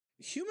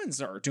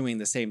humans are doing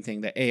the same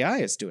thing that AI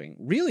is doing.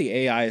 Really,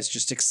 AI is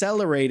just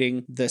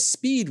accelerating the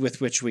speed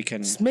with which we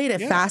can... It's made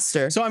it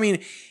faster. So, I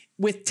mean,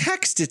 with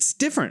text, it's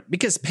different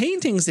because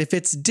paintings, if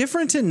it's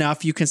different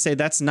enough, you can say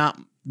that's not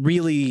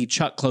really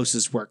Chuck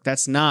Close's work.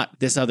 That's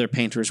not this other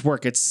painter's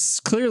work. It's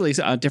clearly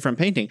a different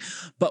painting.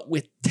 But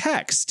with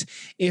text,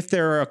 if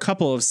there are a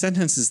couple of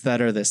sentences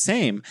that are the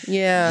same,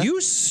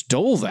 you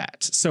stole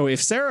that. So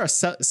if Sarah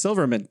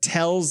Silverman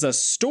tells a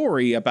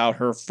story about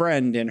her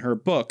friend in her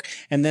book,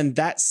 and then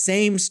that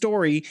same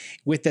story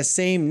with the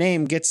same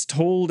name gets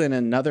told in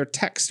another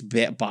text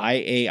by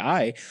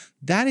AI,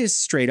 that is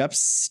straight up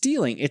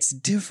stealing. It's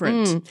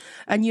different.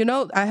 And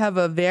I have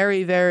a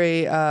very,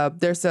 very,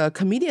 there's a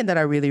comedian that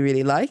I really,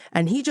 really like,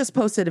 and he just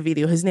posted a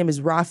video. His name is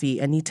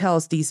Rafi, and he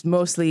tells these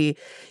mostly,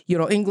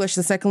 English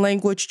as a second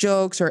language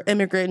jokes or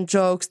immigrant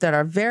jokes that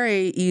are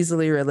very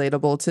easily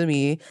relatable to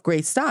me.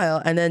 Great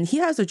style. And then he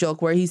has a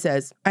joke where he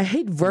says, I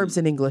hate verbs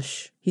in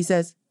English. He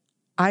says,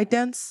 I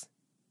dance,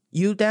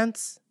 you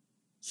dance,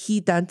 he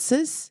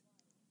dances.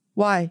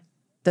 Why?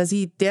 Does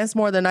he dance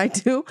more than I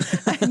do?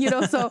 And,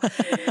 so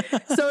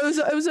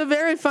it was a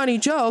very funny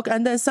joke.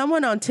 And then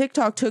someone on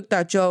TikTok took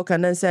that joke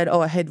and then said,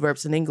 oh, I hate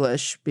verbs in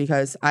English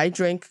because I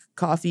drink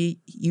coffee,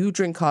 you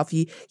drink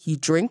coffee, he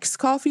drinks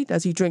coffee.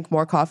 Does he drink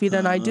more coffee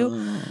than I do?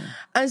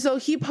 And so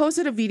he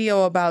posted a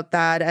video about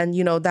that. And,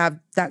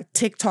 that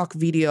TikTok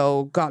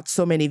video got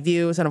so many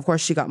views. And of course,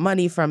 she got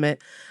money from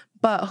it.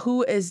 But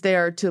who is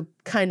there to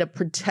kind of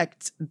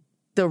protect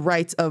the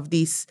rights of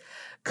these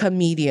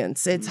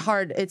comedians? It's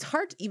hard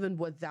even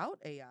without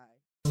AI.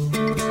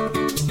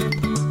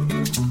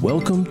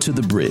 Welcome to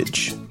The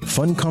Bridge.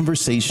 Fun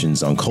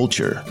conversations on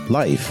culture,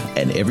 life,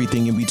 and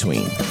everything in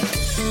between.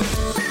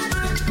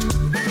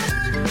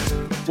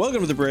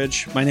 Welcome to The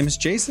Bridge. My name is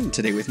Jason.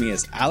 Today with me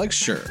is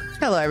Alex Schur.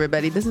 Hello,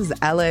 everybody. This is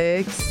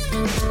Alex.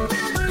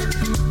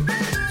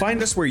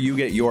 Find us where you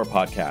get your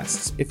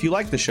podcasts. If you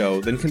like the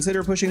show, then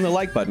consider pushing the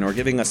like button or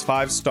giving us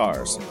 5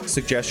 stars.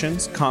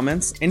 Suggestions,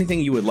 comments,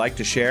 anything you would like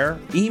to share,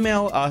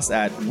 email us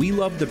at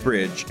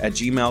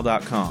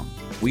welovethebridge@gmail.com.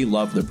 We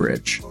love the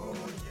bridge.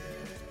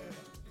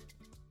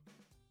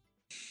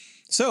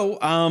 So,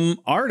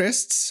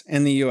 artists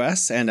in the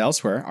US and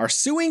elsewhere are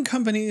suing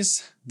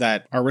companies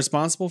that are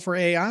responsible for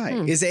AI.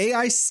 Is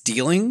AI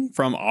stealing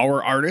from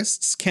our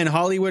artists? Can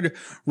Hollywood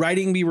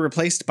writing be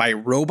replaced by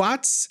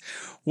robots?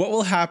 What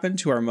will happen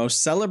to our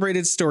most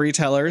celebrated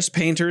storytellers,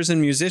 painters, and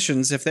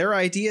musicians if their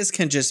ideas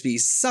can just be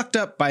sucked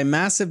up by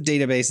massive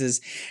databases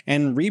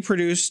and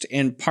reproduced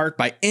in part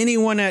by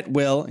anyone at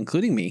will,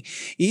 including me?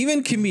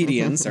 Even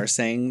comedians are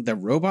saying the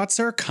robots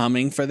are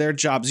coming for their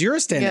jobs. You're a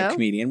stand-up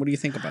comedian. What do you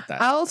think about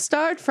that? I'll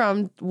start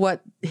from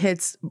what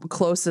hits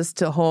closest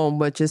to home,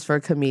 which is for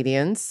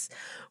comedians.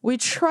 We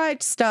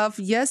tried stuff.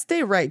 Yes,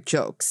 they write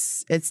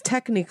jokes. It's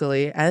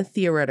technically and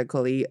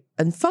theoretically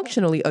and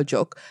functionally a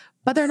joke,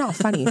 but they're not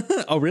funny.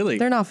 Oh, really?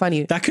 They're not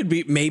funny. That could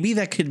be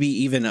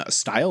even a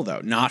style, though.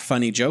 Not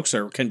funny jokes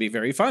can be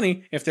very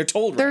funny if they're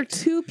told There right.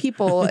 are 2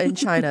 people in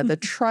China that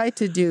tried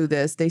to do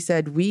this. They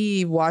said,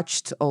 we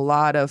watched a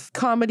lot of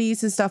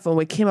comedies and stuff, and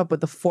we came up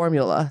with a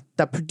formula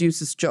that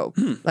produces joke.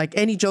 Like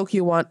any joke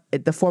you want,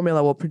 the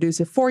formula will produce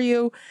it for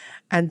you.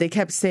 And they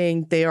kept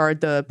saying they are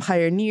the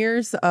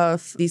pioneers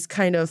of these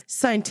kind of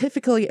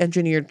scientifically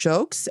engineered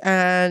jokes.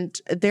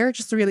 And they're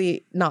just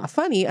really not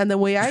funny. And then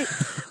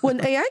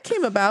when AI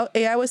came about,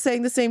 AI was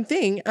saying the same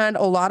thing. And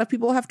a lot of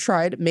people have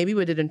tried. Maybe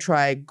we didn't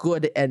try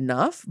good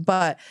enough.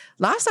 But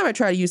last time I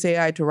tried to use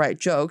AI to write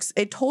jokes,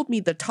 it told me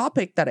the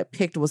topic that it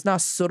picked was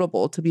not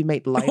suitable to be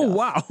made light of.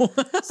 Wow.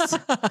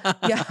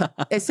 Yeah.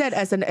 It said,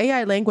 as an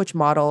AI language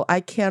model,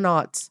 I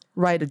cannot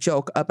write a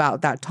joke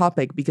about that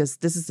topic because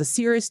this is a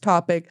serious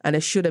topic and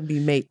it shouldn't be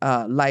made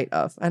light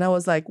of. And I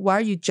was like, why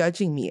are you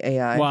judging me,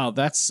 AI? Wow,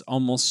 that's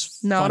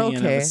almost Not funny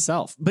in okay. of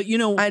itself. But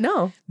I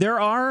know.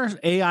 there are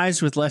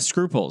AIs with less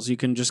scruples. You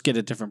can just get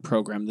a different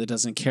program that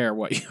doesn't care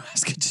what you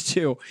ask it to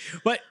do.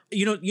 But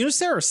you know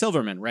Sarah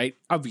Silverman, right?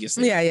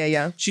 Obviously.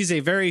 Yeah. She's a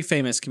very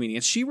famous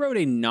comedian. She wrote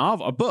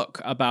a book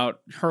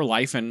about her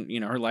life and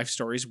her life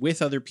stories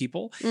with other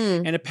people.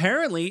 And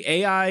apparently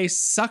AI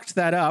sucked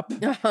that up.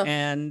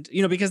 And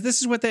because this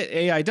is what the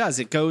AI does.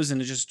 It goes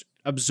and it just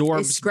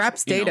absorbs, it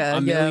scraps data,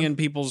 a million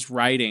people's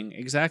writing,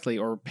 exactly,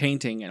 or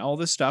painting and all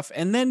this stuff.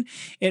 And then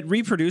it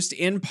reproduced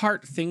in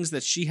part things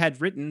that she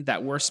had written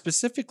that were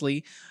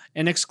specifically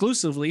and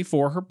exclusively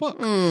for her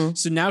book.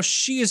 So now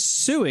she is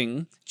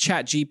suing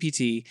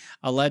ChatGPT,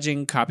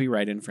 alleging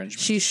copyright infringement.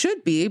 She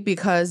should be,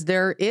 because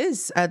there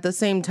is at the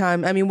same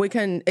time, I mean, we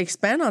can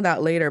expand on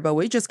that later, but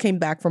we just came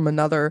back from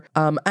another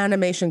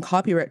animation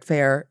copyright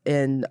fair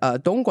in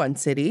Dongguan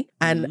City.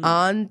 And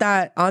on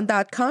that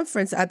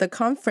conference,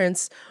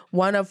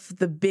 one of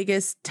the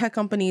biggest tech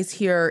companies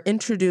here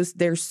introduced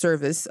their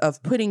service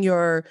of putting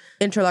your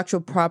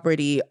intellectual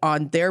property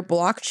on their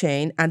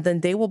blockchain, and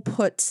then they will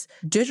put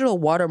digital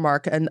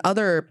watermark and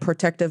other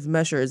protective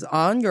measures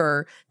on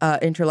your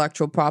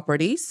intellectual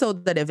property so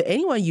that if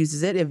anyone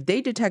uses it, if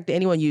they detect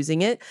anyone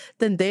using it,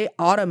 then they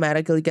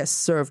automatically get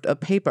served a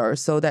paper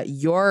so that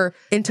your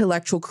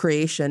intellectual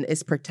creation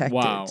is protected.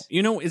 Wow.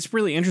 You know, it's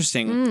really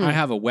interesting. I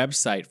have a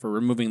website for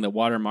removing the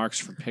watermarks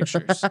from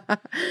pictures.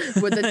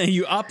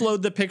 You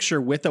upload the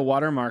picture with a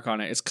watermark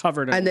on it. It's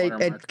covered in a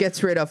watermark. It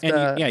gets rid of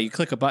and you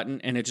click a button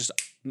and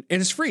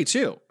it's free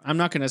too. I'm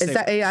not going to say. Is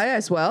that AI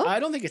as well? I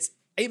don't think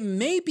it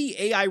may be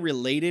AI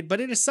related, but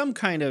it is some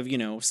kind of,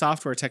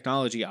 software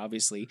technology,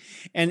 obviously.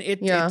 And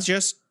it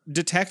just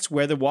detects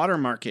where the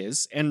watermark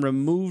is and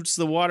removes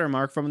the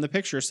watermark from the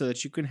picture so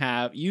that you can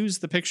use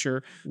the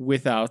picture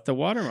without the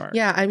watermark.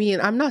 Yeah, I mean,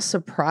 I'm not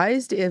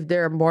surprised if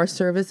there are more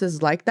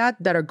services like that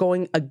are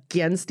going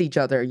against each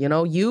other.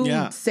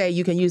 You say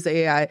you can use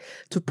AI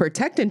to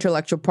protect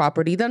intellectual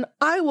property, then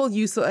I will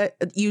use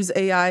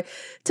AI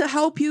to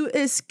help you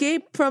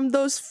escape from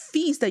those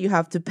fees that you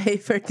have to pay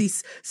for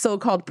these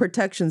so-called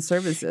protection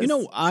services.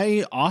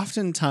 I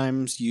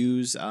oftentimes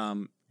use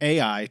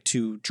AI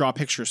to draw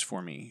pictures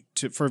for me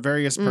for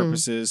various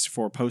purposes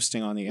for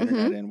posting on the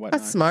internet and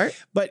whatnot. That's smart.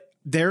 But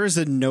there is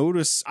a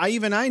notice. I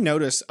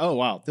notice, oh,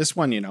 wow, this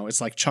one,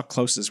 it's like Chuck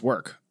Close's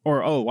work.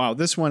 Or, oh, wow,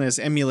 this one is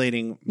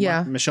emulating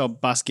Michelle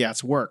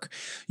Basquiat's work.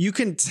 You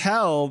can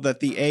tell that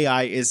the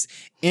AI is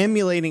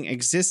emulating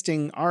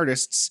existing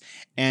artists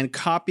and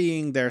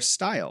copying their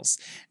styles.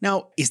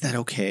 Now, is that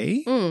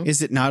okay?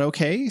 Is it not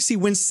okay? See,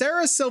 when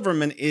Sarah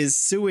Silverman is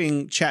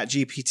suing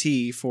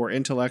ChatGPT for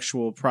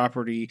intellectual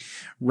property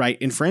right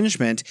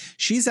infringement,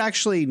 she's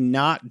actually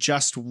not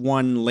just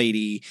one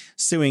lady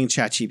suing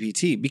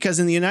ChatGPT, because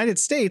in the United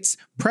States,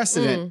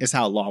 precedent is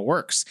how law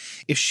works.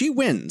 If she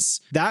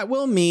wins, that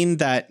will mean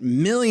that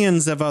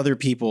millions of other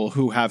people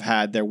who have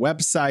had their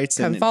websites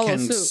can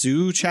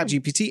sue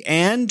ChatGPT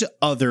and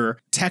other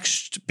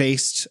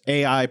text-based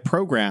AI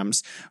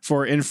programs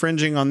for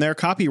infringing on their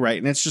copyright.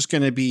 And it's just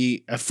going to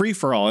be a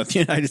free-for-all in the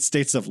United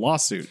States of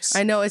lawsuits.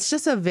 I know. It's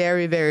just a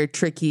very, very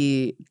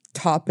tricky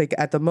topic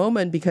at the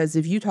moment, because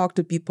if you talk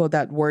to people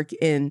that work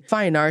in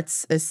fine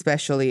arts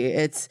especially,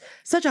 it's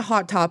such a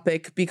hot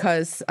topic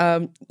because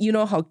you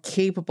know how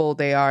capable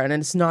they are, and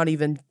it's not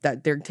even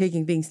that they're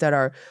taking things that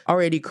are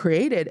already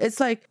created. It's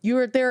like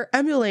they're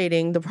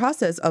emulating the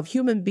process of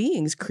human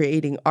beings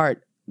creating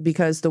art,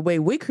 because the way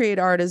we create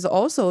art is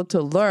also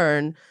to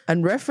learn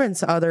and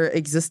reference other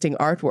existing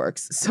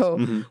artworks. So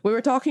we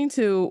were talking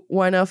to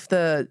one of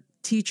the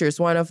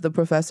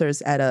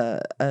professors at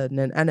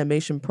an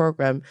animation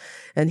program,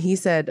 and he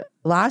said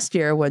last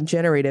year when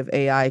generative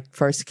AI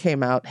first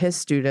came out, his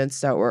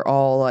students that were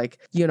all like,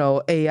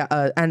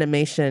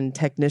 animation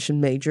technician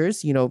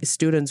majors,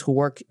 students who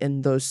work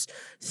in those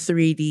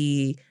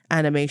 3D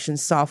animation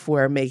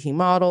software, making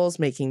models,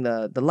 making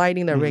the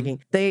lighting, the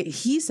rigging.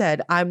 He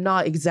said, I'm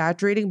not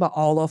exaggerating, but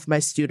all of my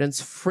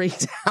students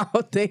freaked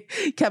out. They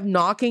kept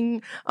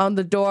knocking on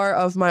the door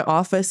of my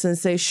office and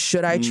say,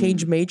 should I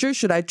change major?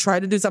 Should I try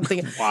to do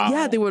something? Wow.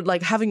 Yeah, they were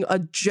like having a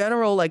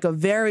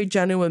very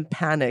genuine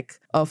panic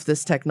of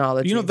this technology.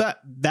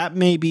 That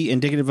may be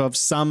indicative of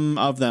some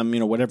of them,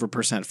 whatever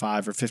percent,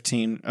 5 or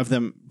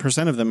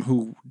 15% of them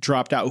who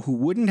dropped out, who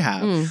wouldn't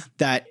have,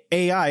 that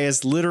AI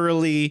is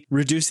literally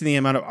reducing the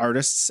amount of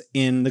artists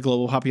in the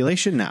global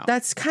population now.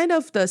 That's kind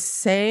of the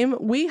same.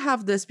 We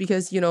have this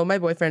because, my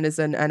boyfriend is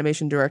an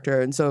animation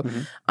director. And so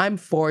I'm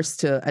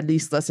forced to at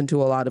least listen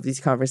to a lot of these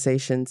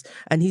conversations.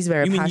 And he's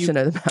very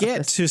passionate about this. You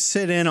get to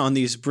sit in on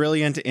these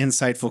brilliant,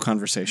 insightful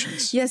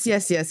conversations. Yes.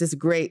 It's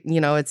great.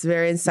 It's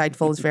very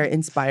insightful. It's very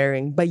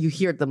inspiring. But you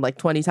hear them like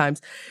 20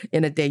 times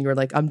in a day and you're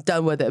like, I'm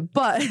done with it.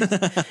 But,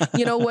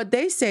 what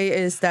they say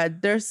is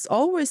that there's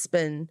always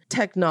been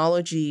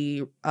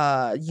technology,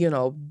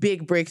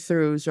 big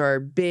breakthroughs or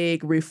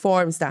big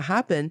reforms that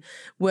happen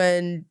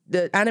when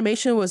the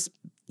animation was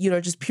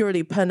just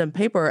purely pen and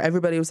paper.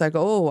 Everybody was like,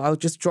 oh, I'll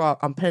just draw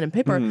on pen and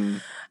paper.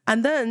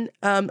 And then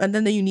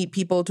you need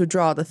people to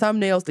draw the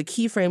thumbnails, the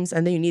keyframes,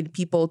 and then you need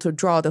people to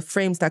draw the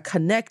frames that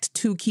connect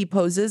two key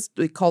poses.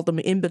 We call them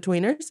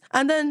in-betweeners.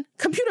 And then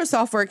computer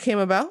software came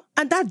about,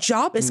 and that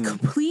job is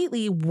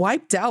completely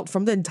wiped out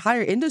from the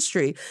entire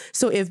industry.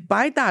 So if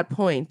by that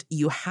point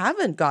you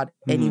haven't got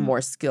any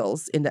more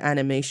skills in the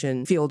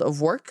animation field of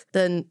work,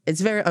 then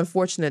it's very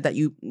unfortunate that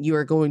you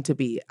are going to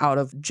be out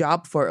of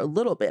job for a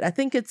little bit. I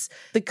think it's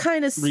the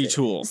kind of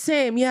retool.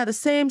 The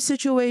same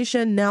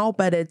situation now,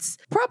 but it's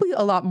probably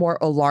a lot more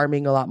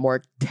alarming, a lot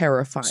more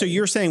terrifying. So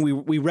you're saying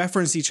we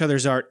reference each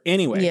other's art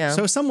anyway. Yeah.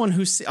 So someone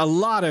a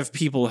lot of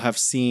people have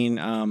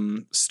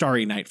seen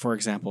Starry Night, for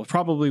example,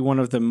 probably one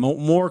of the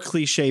more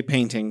cliche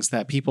paintings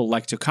that people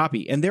like to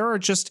copy. And there are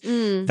just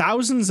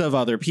thousands of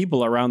other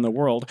people around the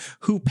world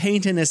who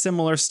paint in a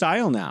similar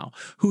style now,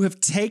 who have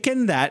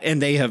taken that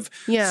and they have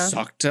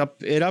sucked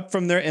it up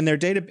from in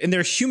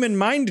their human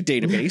mind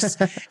database.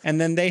 And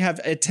then they have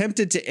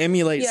attempted to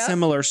emulate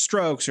similar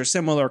strokes or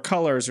similar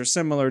colors or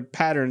similar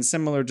patterns,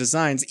 similar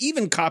designs,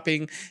 even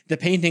copying the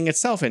painting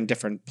itself in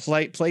different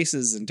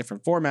places and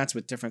different formats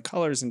with different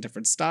colors and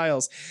different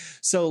styles.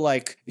 So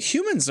like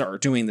humans are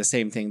doing the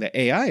same thing that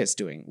AI is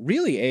doing.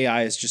 Really,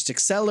 AI is just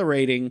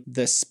accelerating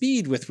the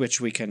speed with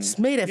which we can. It's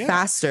made it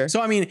faster. So,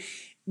 I mean,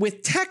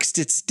 with text,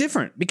 it's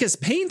different because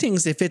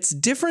paintings, if it's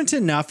different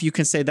enough, you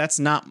can say that's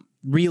not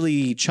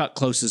really Chuck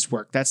Close's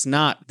work. That's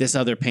not this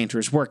other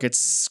painter's work.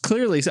 It's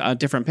clearly a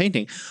different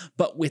painting.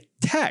 But with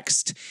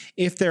text,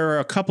 if there are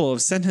a couple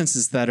of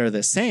sentences that are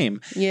the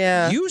same,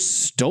 you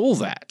stole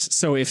that.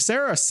 So if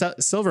Sarah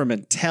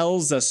Silverman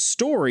tells a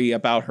story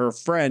about her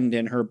friend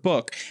in her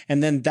book,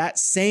 and then that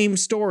same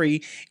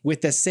story with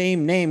the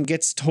same name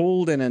gets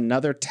told in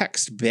another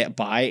text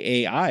by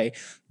AI,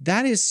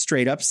 that is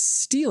straight up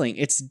stealing.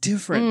 It's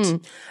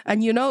different.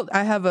 And you know,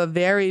 I have a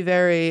very,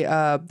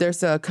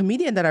 there's a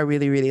comedian that I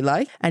really, really like.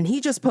 And he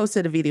just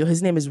posted a video.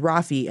 His name is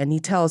Rafi. And he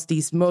tells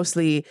these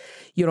mostly,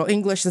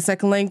 English as a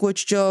second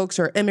language jokes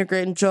or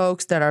immigrant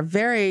jokes that are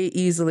very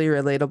easily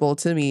relatable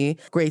to me.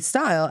 Great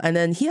style. And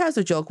then he has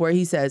a joke where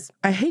he says,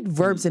 I hate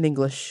verbs in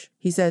English.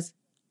 He says,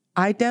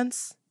 I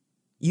dance,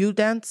 you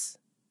dance,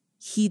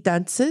 he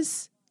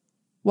dances.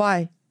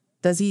 Why?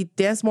 Does he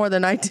dance more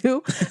than I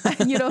do?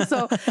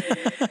 So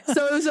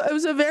it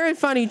was a very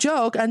funny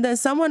joke. And then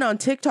someone on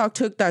TikTok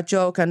took that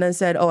joke and then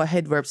said, oh, I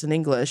hate verbs in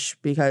English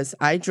because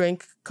I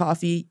drink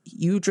coffee,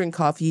 you drink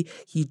coffee,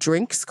 he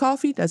drinks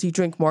coffee. Does he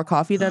drink more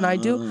coffee than I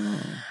do?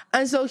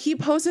 And so he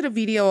posted a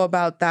video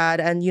about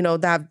that. And,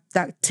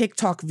 that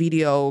TikTok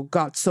video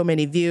got so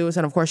many views.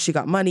 And of course, she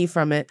got money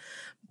from it.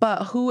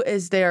 But who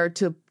is there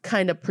to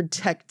kind of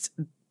protect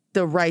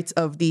the rights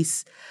of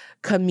these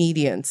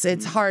comedians?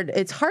 It's hard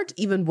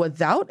even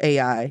without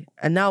AI.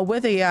 And now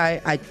with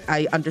AI,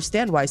 I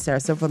understand why Sarah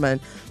Silverman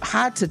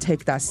had to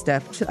take that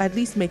step to at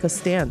least make a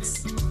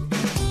stance.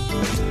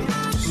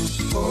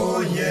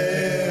 Oh,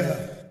 yeah.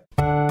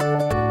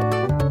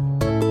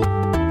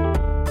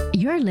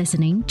 You're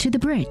listening to The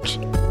Bridge.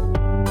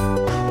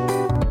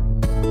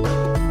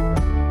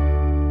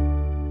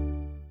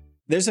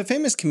 There's a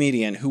famous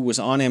comedian who was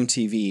on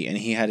MTV and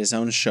he had his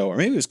own show, or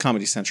maybe it was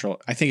Comedy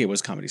Central. I think it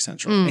was Comedy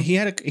Central. And he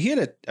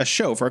had a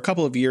show for a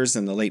couple of years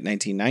in the late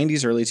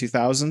 1990s, early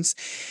 2000s.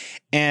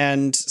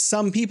 And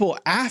some people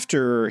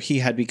after he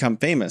had become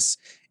famous,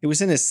 it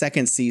was in his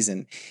second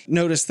season,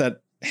 noticed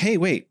that, hey,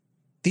 wait,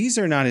 these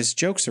are not his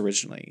jokes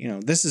originally.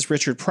 This is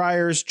Richard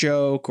Pryor's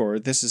joke, or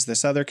this is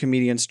this other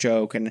comedian's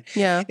joke. And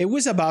it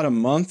was about a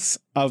month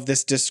of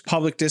this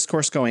public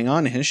discourse going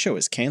on, and his show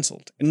is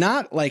canceled.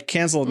 Not like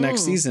canceled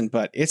next season,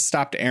 but it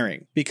stopped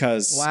airing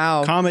because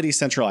Comedy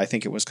Central, I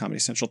think it was Comedy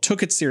Central,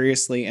 took it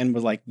seriously and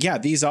was like, yeah,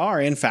 these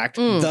are in fact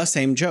the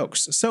same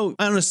jokes. So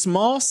on a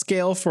small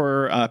scale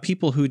for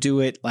people who do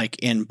it like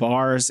in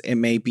bars, it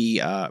may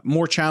be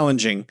more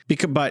challenging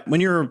but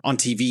when you're on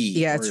TV,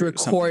 it's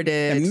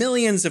recorded and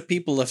millions of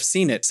people have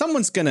seen it,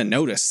 someone's going to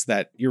notice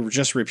that you're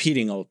just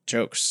repeating old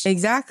jokes.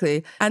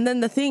 Exactly. And then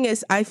the thing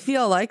is, I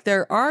feel like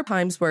there are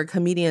times where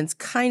comedians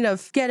kind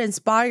of get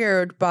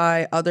inspired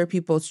by other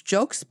people's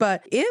jokes.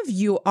 But if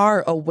you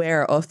are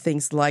aware of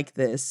things like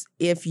this,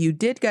 if you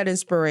did get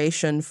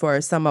inspiration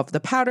for some of the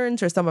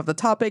patterns or some of the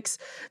topics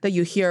that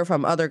you hear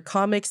from other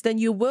comics, then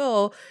you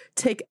will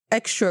take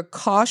extra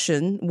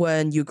caution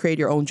when you create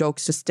your own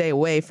jokes to stay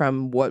away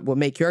from what will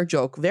make your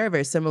joke very,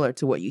 very similar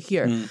to what you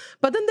hear.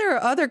 But then there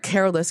are other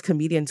careless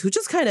comedians who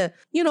just kind of,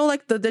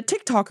 like the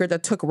TikToker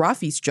that took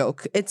Rafi's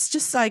joke. It's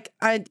just like,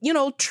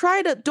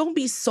 don't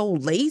be so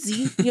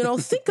lazy,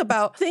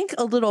 think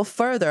a little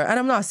further. And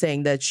I'm not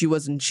saying that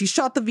she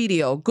shot the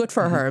video, good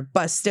for her,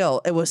 but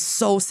still, it was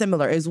so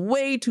similar. It was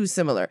way too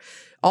similar.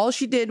 All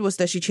she did was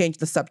that she changed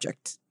the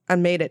subject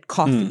and made it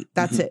coffee.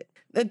 That's it.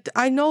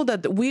 I know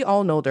that we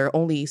all know there are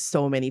only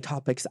so many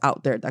topics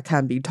out there that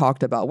can be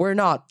talked about. We're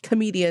not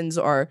comedians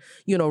or,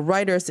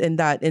 writers in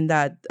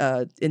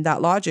that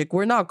logic.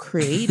 We're not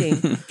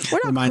creating.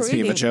 Reminds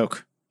me of a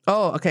joke.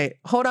 Oh, okay.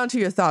 Hold on to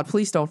your thought.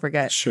 Please don't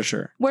forget.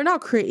 Sure. We're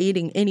not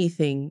creating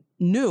anything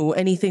new,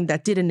 anything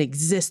that didn't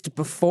exist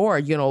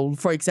before.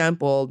 For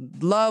example,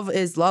 love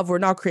is love. We're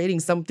not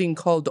creating something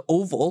called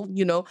oval,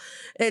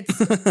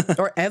 it's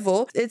or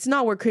evil. It's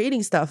not, we're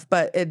creating stuff,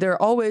 but there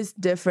are always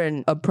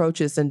different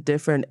approaches and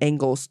different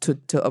angles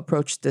to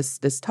approach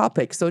this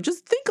topic. So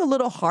just think a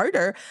little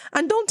harder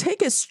and don't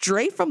take it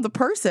straight from the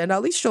person.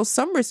 At least show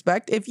some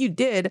respect. If you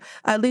did,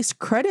 at least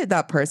credit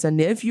that person.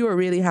 If you are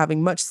really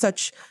having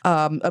such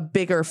a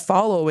bigger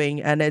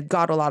following and it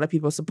got a lot of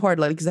people support,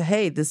 like say,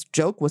 hey, this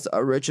joke was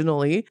originally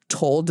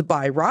told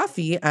by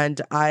Rafi and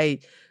I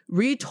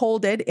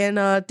retold it in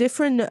a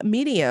different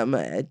medium,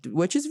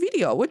 which is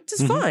video, which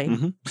is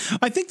fine.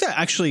 I think that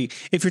actually,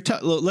 if you're,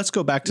 let's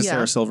go back to Yeah.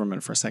 Sarah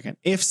Silverman for a second.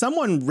 If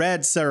someone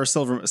read Sarah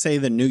Silverman, say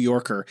the New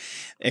Yorker,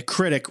 a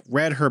critic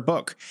read her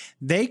book,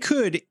 they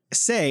could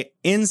say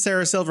in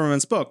Sarah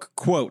Silverman's book,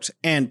 quote,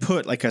 and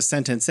put like a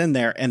sentence in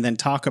there and then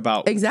talk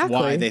about Exactly.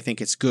 why they think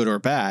it's good or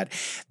bad.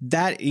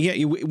 That,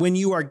 when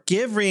you are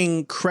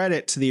giving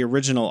credit to the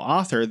original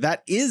author,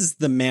 that is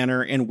the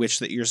manner in which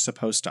that you're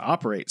supposed to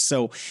operate.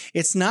 So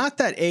it's not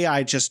that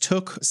AI just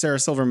took Sarah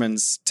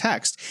Silverman's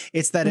text.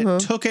 It's that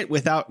it took it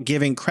without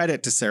giving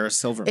credit to Sarah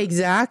Silverman.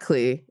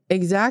 Exactly.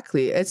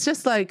 It's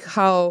just like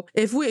how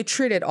if we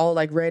treat it all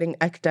like writing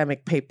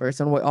academic papers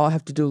and we all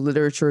have to do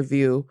literature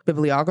review,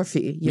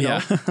 bibliography, you know,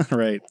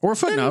 right. Or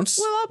then footnotes.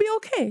 we'll all be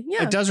okay.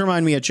 Yeah. It does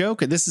remind me of a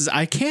joke.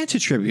 I can't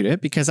attribute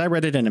it because I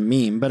read it in a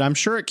meme, but I'm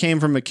sure it came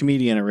from a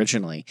comedian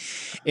originally.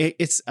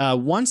 It's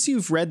once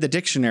you've read the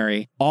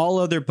dictionary, all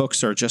other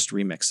books are just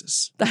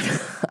remixes.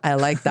 I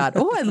like that.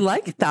 Oh, I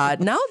like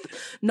that.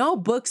 Now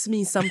books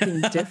mean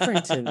something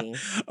different to me.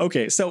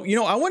 Okay, so,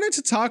 I wanted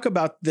to talk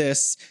about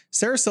this.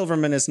 Sarah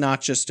Silverman is not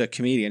just a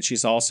comedian.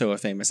 She's also a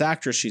famous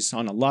actress. She's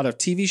on a lot of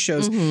TV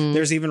shows.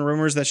 There's even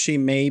rumors that she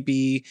may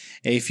be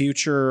a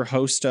future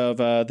host of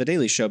The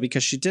Daily Show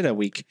because she did a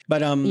week.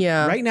 But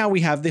right now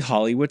we have the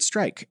Hollywood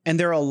strike, and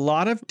there are a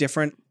lot of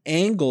different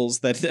angles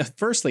that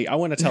firstly I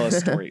want to tell a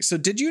story. So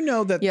did you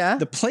know that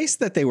the place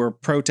that they were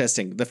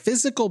protesting, the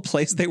physical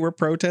place they were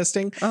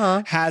protesting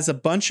has a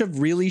bunch of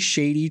really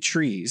shady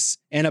trees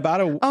and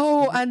about a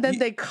and then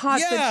they cut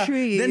the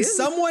trees. Then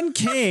someone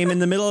came in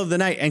the middle of the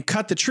night and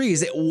cut the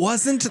trees. It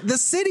wasn't the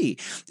city.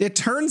 It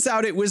turns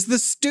out it was the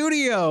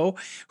studio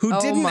who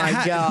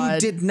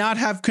did not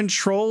have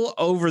control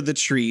over the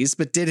trees,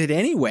 but did it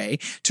anyway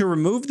to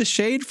remove the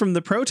shade from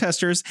the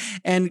protesters.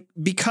 And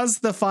because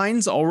the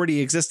fines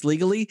already exist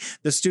legally,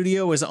 the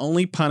studio was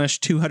only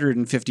punished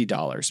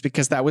 $250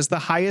 because that was the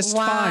highest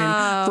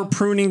fine for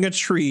pruning a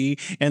tree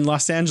in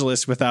Los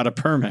Angeles without a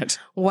permit.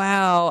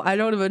 Wow. I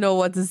don't even know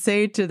what to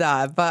say to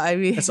that, but I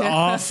mean, it's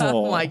awful.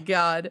 Oh my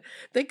God.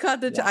 They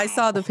cut the, I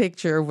saw the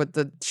picture with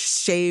the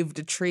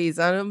shaved trees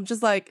and I'm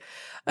just like,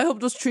 I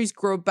hope those trees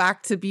grow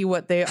back to be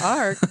what they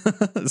are.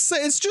 So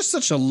it's just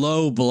such a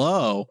low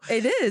blow.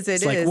 It is.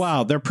 It's like,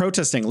 wow, they're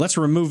protesting. Let's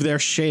remove their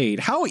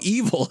shade. How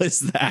evil is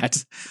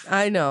that?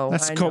 I know.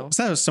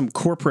 That's some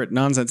corporate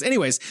nonsense.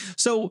 Anyways,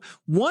 so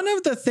one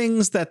of the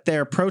things that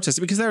they're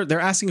protesting, because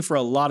they're asking for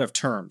a lot of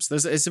terms.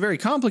 It's a very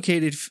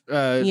complicated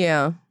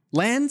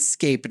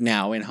landscape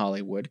now in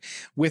Hollywood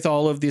with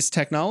all of this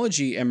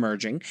technology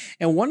emerging.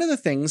 And one of the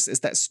things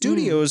is that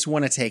studios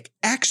want to take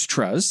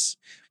extras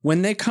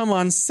when they come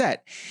on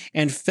set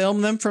and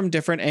film them from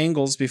different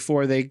angles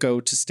before they go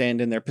to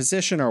stand in their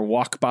position or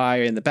walk by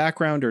in the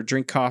background or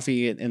drink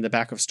coffee in the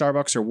back of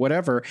Starbucks or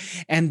whatever,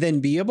 and then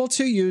be able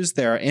to use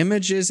their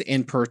images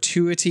in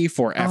perpetuity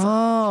forever.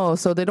 Oh,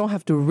 so they don't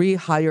have to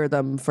rehire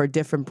them for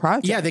different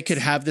projects. Yeah, they could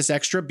have this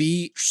extra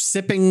be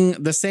sipping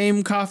the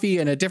same coffee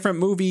in a different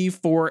movie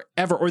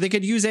forever, or they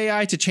could use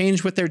AI to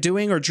change what they're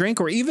doing or drink,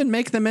 or even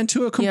make them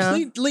into a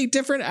completely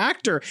different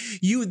actor.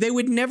 They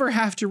would never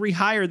have to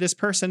rehire this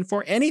person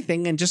for anything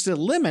and just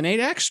eliminate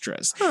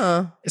extras.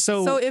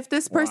 So if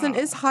this person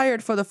is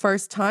hired for the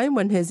first time,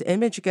 when his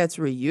image gets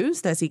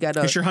reused, does he get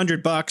it's your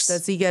 $100?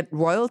 Does he get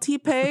royalty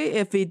pay?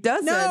 If he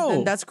doesn't,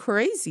 then that's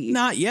crazy.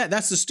 Not yet.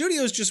 That's the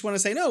studios just want to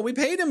say, no, we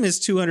paid him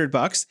his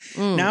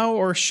 $200 now,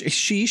 or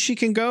she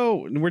can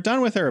go. We're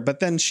done with her.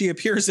 But then she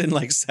appears in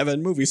like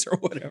 7 movies or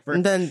whatever.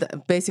 And then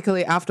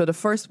basically after the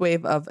first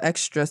wave of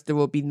extras, there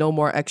will be no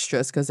more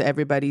extras because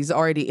everybody's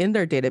already in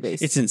their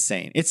database. It's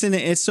insane.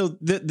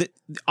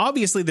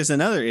 Obviously there's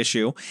another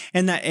issue,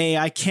 and that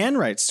AI can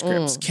write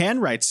scripts, can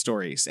write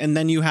stories. And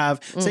then you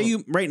have, say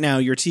right now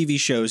your TV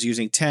show is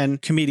using 10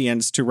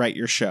 comedians to write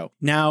your show.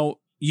 Now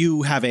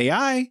you have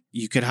AI,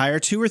 you could hire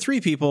 2 or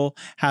 3 people,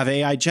 have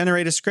AI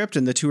generate a script,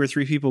 and the 2 or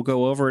 3 people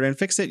go over it and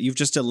fix it. You've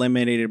just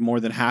eliminated more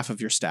than half of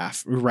your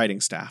staff,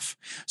 writing staff.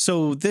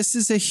 So this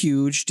is a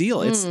huge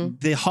deal. It's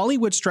the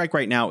Hollywood strike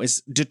right now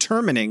is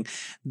determining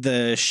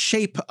the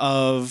shape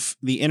of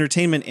the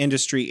entertainment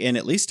industry in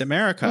at least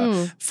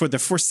America for the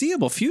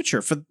foreseeable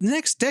future, for the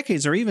next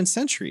decades or even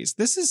centuries.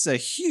 This is a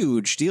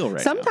huge deal right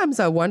now.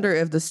 Sometimes I wonder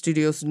if the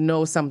studios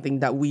know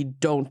something that we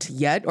don't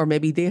yet, or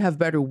maybe they have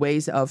better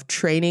ways of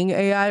training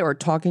AI or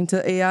talking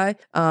to AI.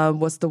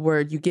 What's the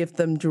word? You give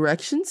them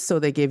directions, so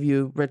they give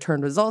you return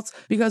results.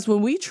 Because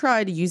when we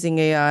tried using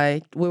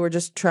AI, we were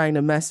just trying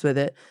to mess with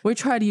it. We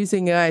tried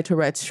using AI to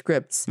write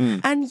scripts.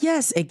 And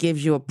yes, it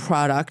gives you a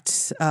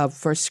product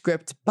for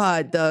script,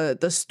 but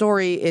the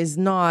story is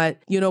not,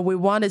 we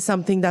wanted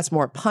something that's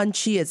more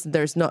punchy. It's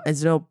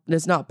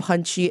not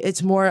punchy.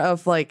 It's more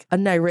of like a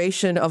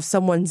narration of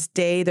someone's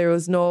day. There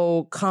was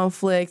no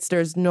conflicts.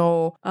 There's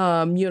no,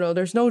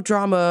 there's no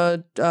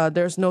drama.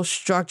 There's no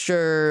structure.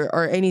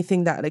 or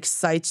anything that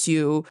excites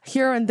you.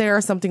 Here and there,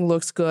 something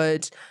looks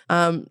good.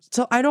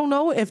 So I don't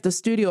know if the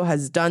studio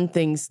has done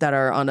things that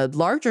are on a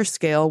larger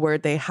scale where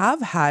they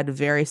have had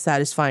very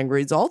satisfying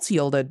results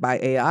yielded by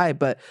AI.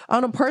 But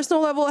on a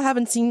personal level, I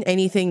haven't seen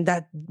anything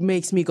that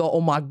makes me go,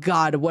 oh my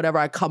God, whatever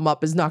I come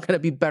up is not going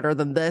to be better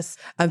than this.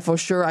 And for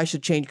sure, I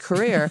should change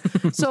career.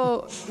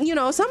 So,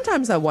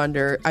 sometimes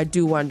I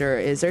do wonder,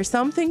 is there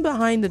something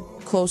behind the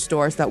closed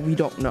doors that we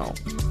don't know?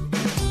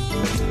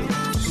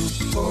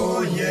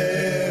 Oh,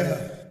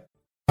 yeah.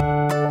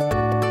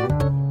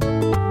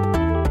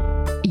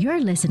 You're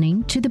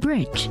listening to The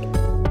Bridge.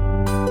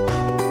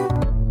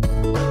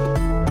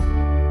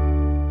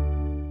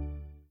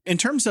 In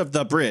terms of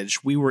The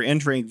Bridge, we were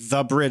entering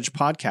The Bridge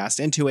podcast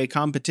into a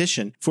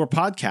competition for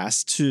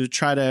podcasts to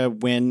try to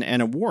win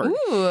an award.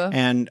 Ooh.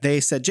 And they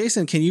said,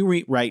 Jason, can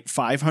you write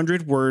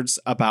 500 words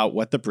about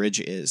what The Bridge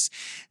is?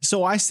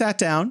 So I sat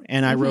down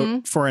and I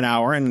wrote for an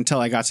hour and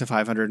until I got to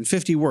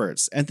 550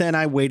 words. And then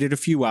I waited a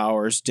few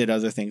hours, did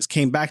other things,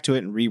 came back to it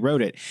and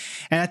rewrote it.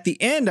 And at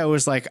the end, I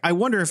was like, I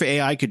wonder if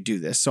AI could do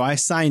this. So I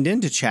signed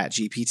into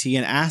ChatGPT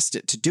and asked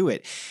it to do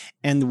it.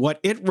 And what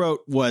it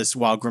wrote was,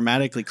 while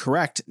grammatically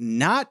correct,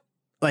 not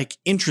like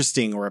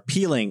interesting or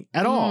appealing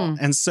at all.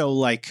 And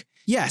so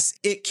yes,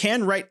 it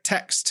can write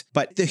text,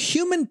 but the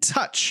human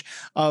touch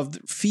of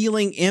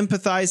feeling,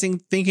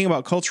 empathizing, thinking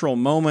about cultural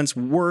moments,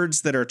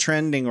 words that are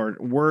trending or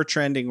were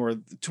trending or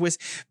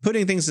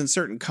putting things in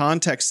certain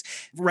contexts.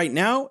 Right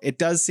now, it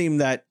does seem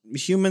that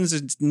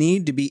humans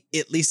need to be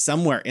at least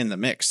somewhere in the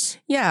mix.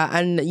 Yeah.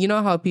 And you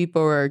know how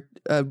people are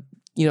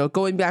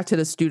going back to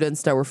the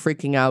students that were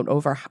freaking out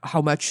over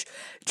how much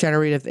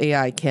generative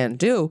AI can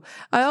do,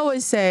 I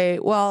always say,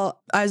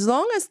 well, as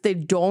long as they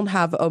don't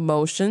have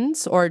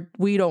emotions or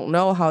we don't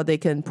know how they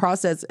can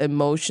process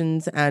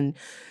emotions and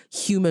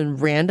human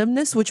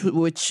randomness,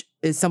 which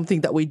is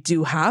something that we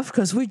do have,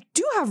 because we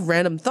do have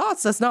random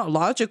thoughts that's not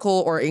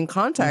logical or in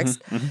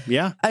context.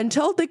 Yeah.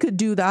 Until they could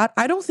do that,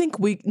 I don't think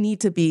we need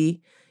to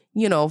be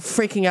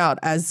freaking out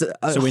as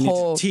a So we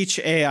whole need to teach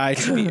AI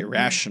to be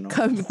irrational.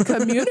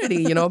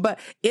 community, But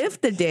if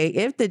the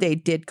day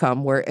did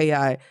come where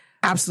AI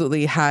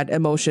absolutely had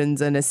emotions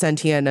and is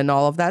sentient and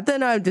all of that,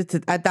 then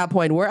at that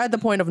point, we're at the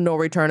point of no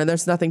return and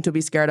there's nothing to be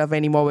scared of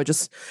anymore. We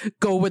just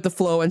go with the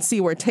flow and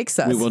see where it takes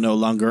us. We will no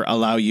longer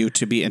allow you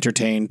to be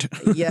entertained.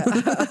 Yeah,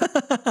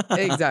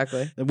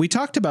 exactly. We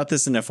talked about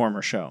this in a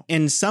former show.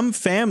 And some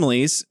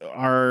families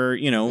are,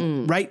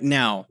 right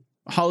now,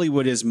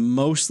 Hollywood is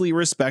mostly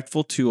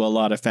respectful to a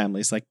lot of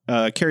families, like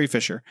Carrie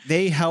Fisher.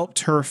 They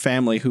helped her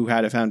family, who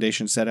had a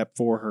foundation set up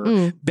for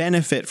her,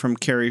 benefit from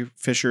Carrie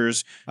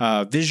Fisher's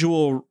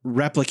visual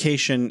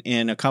replication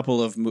in a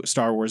couple of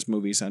Star Wars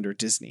movies under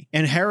Disney.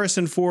 And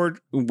Harrison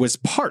Ford was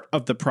part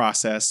of the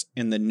process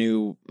in the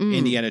new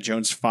Indiana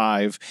Jones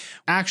 5,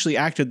 actually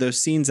acted those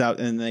scenes out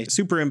and they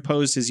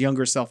superimposed his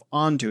younger self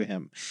onto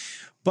him.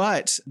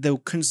 But the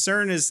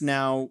concern is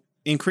now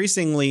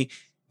increasingly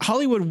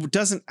Hollywood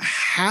doesn't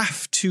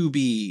have to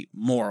be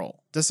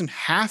moral, doesn't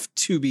have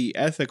to be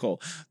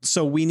ethical.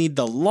 So we need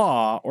the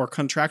law or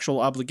contractual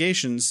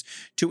obligations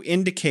to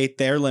indicate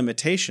their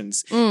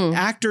limitations.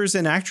 Actors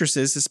and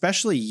actresses,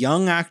 especially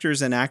young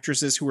actors and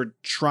actresses who are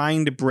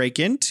trying to break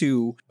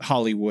into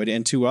Hollywood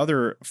and to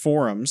other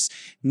forums,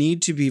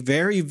 need to be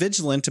very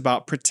vigilant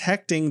about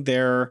protecting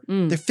their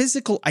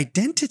physical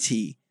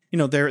identity.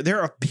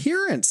 Their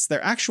appearance,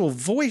 their actual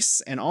voice,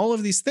 and all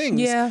of these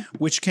things,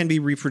 which can be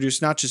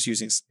reproduced not just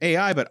using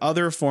AI, but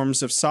other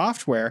forms of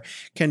software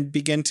can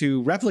begin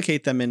to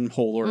replicate them in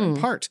whole or in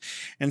part.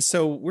 And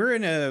so we're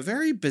in a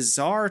very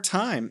bizarre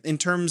time in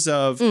terms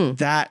of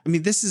that.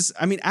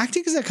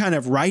 Acting is a kind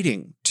of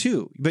writing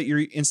too, but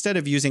instead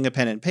of using a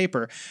pen and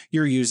paper,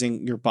 you're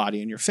using your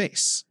body and your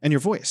face and your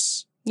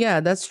voice.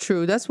 Yeah, that's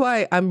true. That's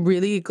why I'm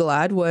really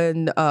glad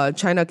when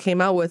China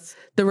came out with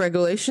the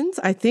regulations.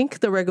 I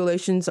think the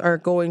regulations are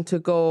going to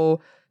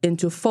go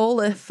into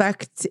full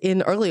effect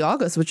in early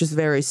August, which is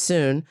very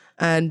soon.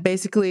 And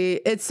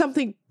basically, it's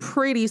something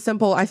pretty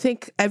simple. I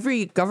think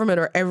every government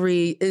or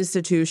every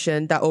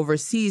institution that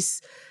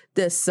oversees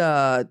this,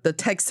 the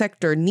tech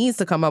sector needs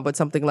to come up with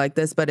something like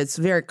this, but it's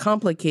very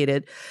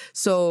complicated.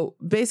 So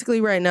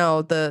basically right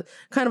now, the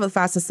kind of a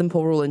fast and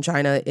simple rule in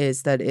China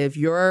is that if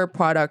your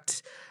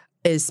product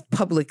is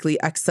publicly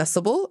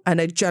accessible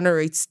and it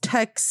generates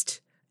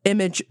text,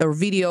 image, or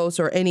videos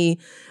or any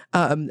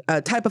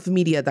type of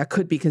media that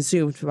could be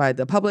consumed by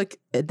the public,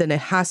 then it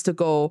has to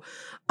go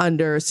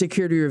under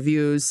security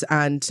reviews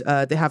and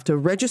they have to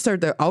register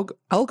their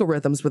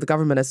algorithms with the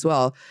government as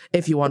well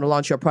if you want to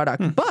launch your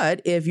product.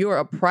 But if you're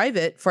a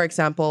private, for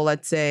example,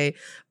 let's say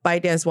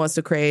ByteDance wants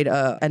to create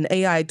an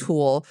AI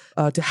tool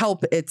to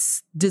help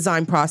its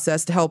design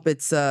process, to help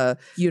its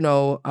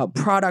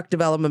product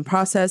development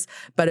process,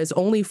 but it's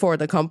only for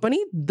the company,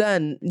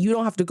 then you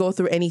don't have to go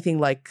through anything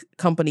like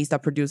companies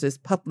that produces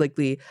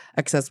publicly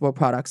accessible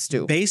products. products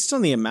do. Based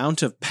on the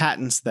amount of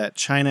patents that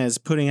China is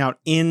putting out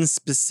in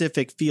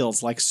specific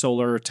fields like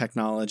solar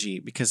technology,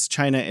 because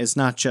China is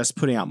not just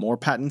putting out more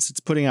patents, it's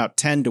putting out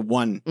 10 to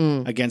 1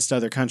 against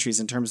other countries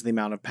in terms of the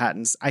amount of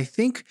patents. I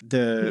think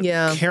the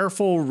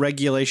careful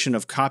regulation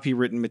of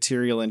copywritten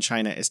material in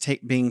China is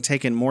being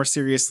taken more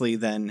seriously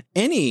than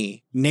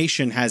any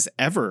nation has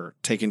ever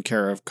taken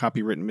care of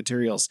copywritten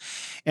materials.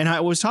 And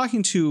I was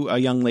talking to a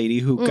young lady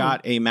who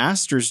got a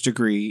master's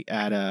degree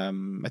at,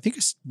 I think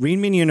it's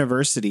Renmin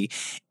University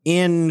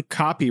in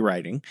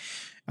copywriting.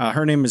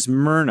 Her name is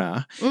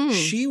Myrna.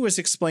 She was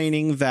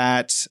explaining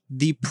that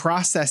the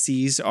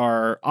processes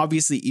are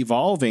obviously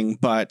evolving,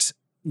 but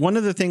one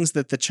of the things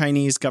that the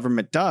Chinese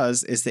government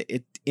does is that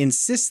it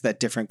insists that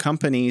different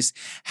companies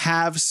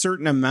have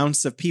certain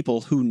amounts of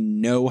people who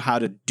know how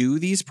to do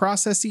these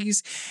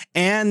processes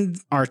and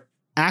are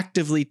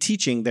actively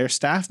teaching their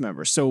staff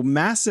members. So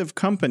massive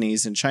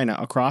companies in China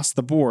across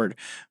the board,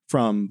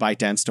 from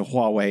ByteDance to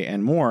Huawei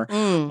and more,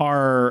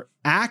 are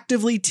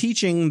actively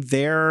teaching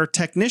their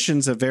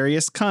technicians of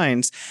various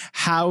kinds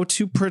how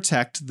to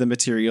protect the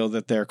material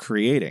that they're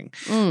creating.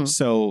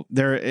 So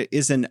there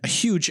is a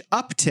huge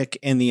uptick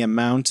in the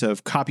amount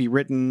of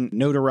copywritten,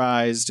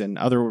 notarized, and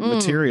other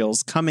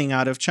materials coming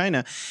out of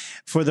China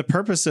for the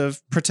purpose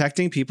of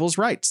protecting people's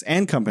rights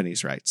and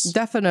companies' rights.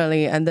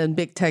 Definitely. And then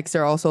big techs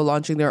are also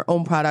launching their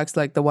own products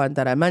like the one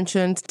that I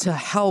mentioned to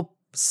help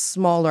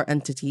smaller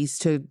entities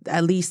to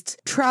at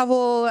least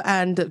travel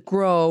and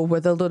grow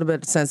with a little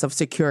bit of sense of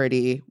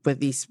security with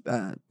these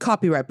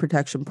copyright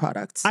protection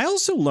products. I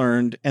also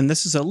learned, and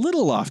this is a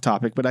little off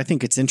topic, but I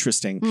think it's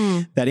interesting,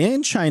 that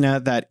in China,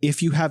 that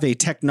if you have a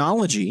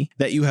technology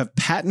that you have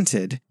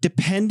patented,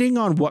 depending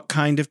on what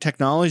kind of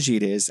technology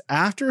it is,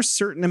 after a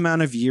certain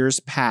amount of years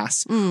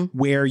pass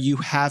where you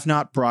have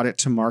not brought it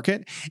to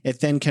market, it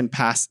then can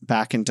pass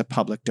back into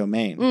public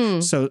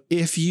domain. So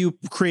if you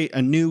create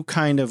a new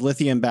kind of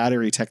lithium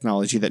battery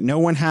technology that no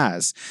one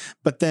has,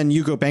 but then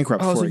you go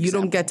bankrupt, so you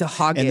don't get to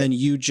hog it. And then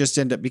you just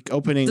end up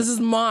opening... This is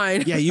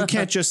mine. Yeah, you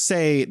can't just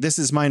say, this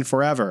is mine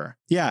forever.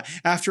 Yeah,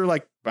 after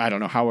like, I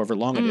don't know, however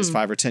long it is,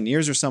 5 or 10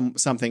 years or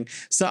something.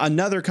 So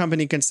another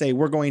company can say,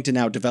 we're going to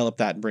now develop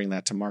that and bring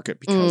that to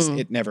market because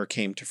it never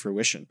came to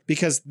fruition.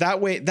 Because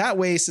that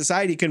way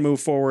society can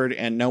move forward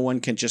and no one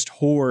can just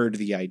hoard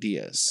the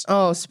ideas.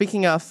 Oh,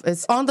 speaking of,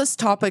 it's on this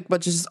topic,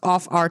 but just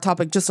off our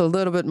topic just a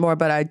little bit more.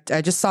 But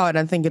I just saw it and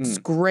I think it's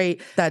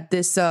great that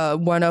this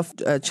one of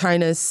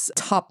China's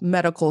top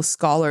medical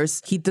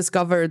scholars, he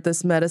discovered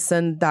this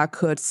medicine that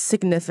could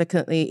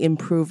significantly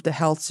improve the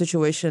health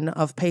situation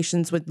of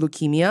patients with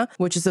leukemia,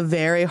 which is a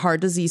very hard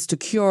disease to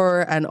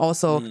cure and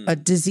also a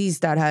disease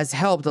that has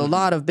helped a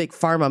lot of big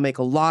pharma make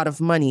a lot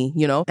of money,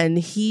 you know, and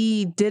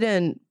he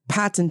didn't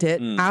patent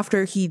it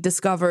after he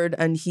discovered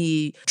and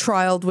he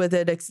trialed with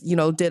it, you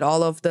know, did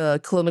all of the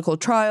clinical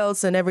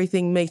trials and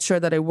everything, made sure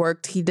that it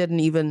worked. He didn't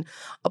even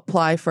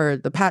apply for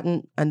the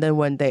patent. And then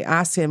when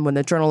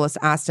the journalist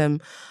asked him,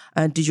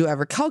 did you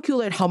ever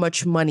calculate how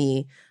much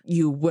money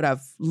you would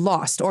have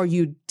lost or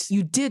you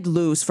did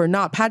lose for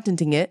not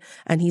patenting it?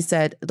 And he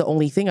said, the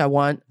only thing I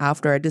want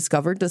after I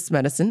discovered this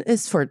medicine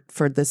is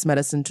for this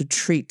medicine to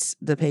treat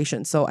the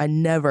patient. So I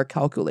never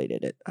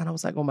calculated it. And I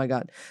was like, oh my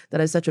God,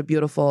 that is such a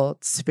beautiful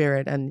spirit.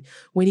 And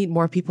we need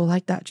more people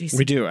like that, Jason.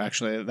 We do,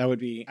 actually. That would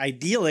be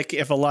idyllic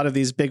if a lot of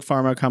these big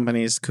pharma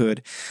companies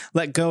could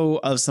let go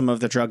of some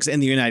of the drugs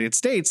in the United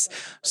States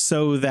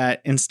so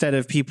that instead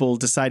of people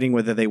deciding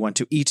whether they want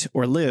to eat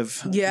or live,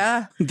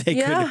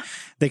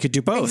 they could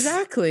do both.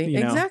 Exactly.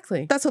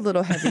 Exactly. That's a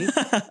little heavy.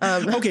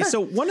 Okay, so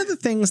one of the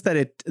things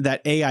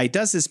that AI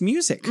does is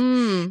music.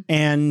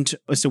 And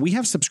so we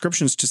have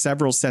subscriptions to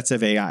several sets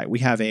of AI. We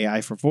have AI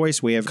for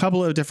voice. We have a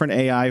couple of different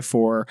AI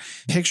for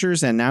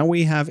pictures. And now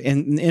we have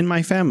in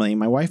my family,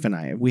 my wife and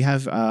I, we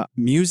have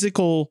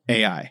musical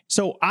AI.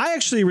 So I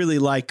actually really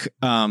like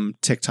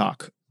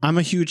TikTok. I'm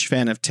a huge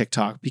fan of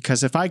TikTok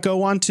because if I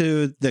go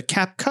onto the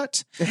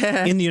CapCut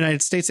in the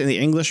United States in the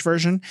English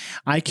version,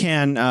 I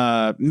can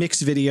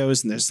mix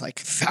videos and there's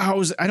like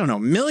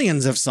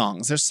millions of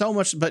songs. There's so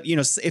much. But, you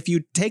know, if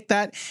you take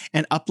that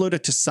and upload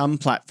it to some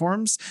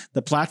platforms,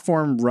 the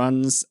platform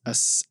runs a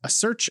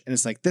search and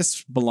it's like,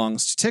 this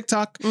belongs to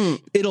TikTok.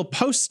 It'll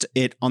post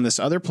it on this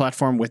other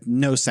platform with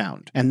no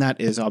sound. And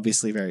that is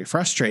obviously very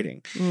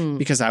frustrating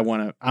because I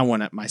want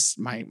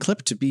my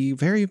clip to be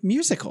very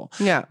musical.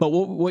 Yeah. But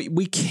what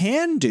we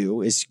can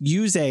do is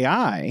use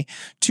AI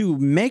to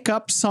make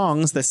up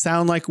songs that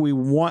sound like we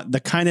want the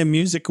kind of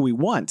music we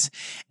want.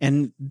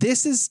 And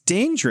this is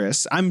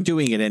dangerous. I'm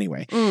doing it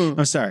anyway.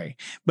 I'm sorry.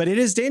 But it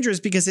is dangerous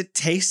because it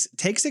takes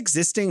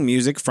existing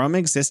music from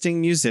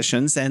existing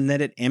musicians and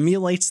that it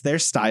emulates their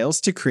styles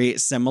to create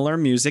similar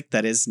music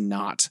that is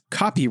not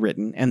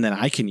copywritten. And then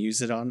I can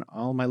use it on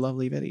all my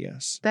lovely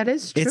videos. That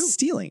is true. It's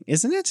stealing,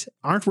 isn't it?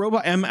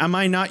 Am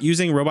I not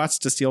using robots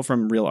to steal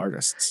from real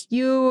artists?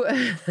 You...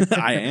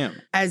 I am.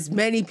 as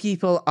many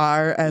people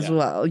are as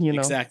well, you know.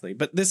 Exactly.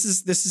 But this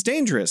is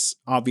dangerous,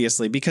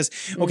 obviously, because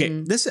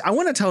I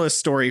want to tell a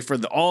story for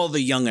all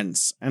the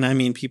young'uns. And I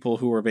mean people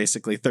who are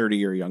basically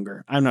 30 or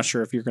younger. I'm not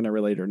sure if you're going to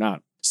relate or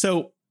not.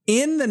 So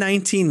in the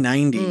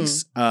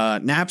 1990s,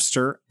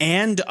 Napster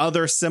and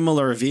other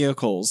similar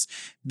vehicles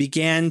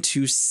began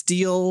to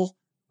steal.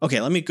 Okay,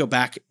 let me go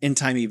back in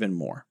time even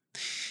more.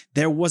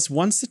 There was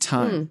once a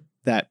time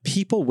that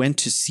people went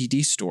to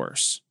CD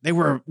stores. They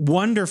were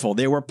wonderful.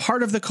 They were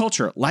part of the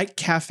culture, like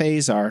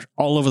cafes are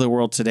all over the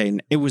world today.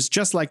 And it was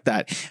just like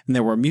that. And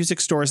there were music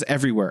stores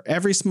everywhere.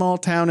 Every small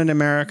town in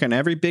America and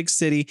every big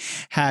city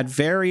had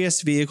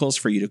various vehicles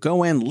for you to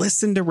go in,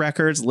 listen to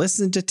records,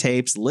 listen to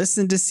tapes,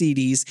 listen to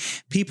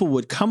CDs. People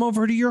would come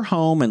over to your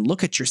home and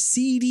look at your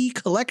CD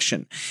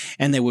collection.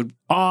 And they would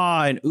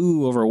awe and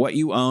ooh over what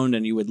you owned.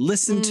 And you would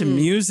listen to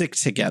music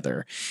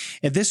together.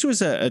 And this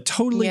was a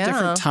totally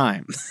different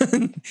time.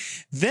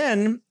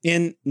 Then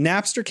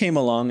Napster came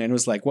along and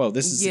was like, whoa,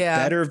 this is a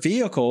better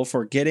vehicle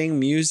for getting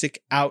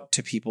music out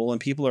to people,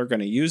 and people are going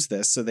to use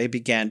this. So they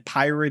began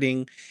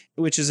pirating,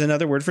 which is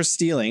another word for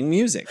stealing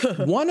music.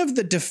 One of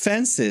the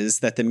defenses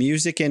that the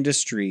music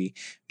industry,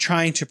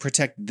 trying to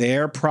protect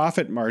their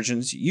profit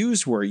margins,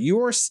 used were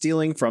you're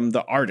stealing from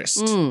the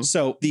artist.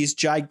 So these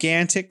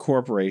gigantic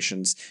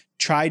corporations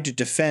tried to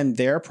defend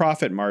their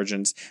profit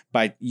margins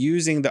by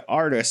using the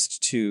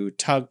artist to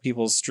tug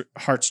people's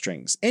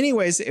heartstrings.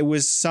 Anyways, it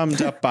was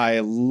summed up by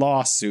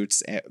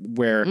lawsuits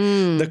where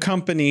the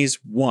companies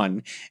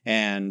won,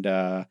 and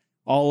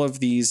all of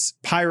these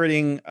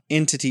pirating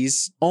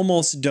entities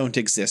almost don't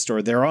exist,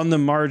 or they're on the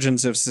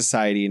margins of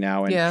society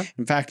now. And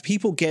in fact,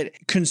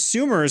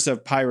 consumers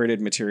of pirated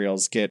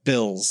materials get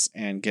bills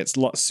and gets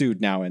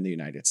sued now in the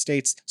United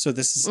States. So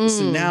this is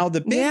so now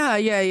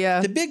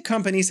the big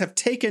companies have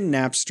taken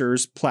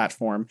Napster's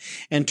platform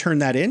and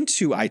turned that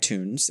into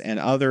iTunes and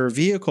other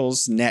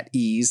vehicles,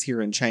 NetEase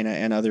here in China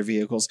and other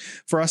vehicles,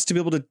 for us to be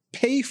able to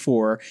pay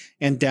for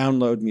and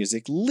download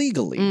music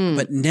legally.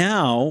 But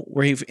now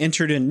we've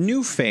entered a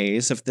new phase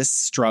of this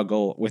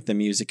struggle with the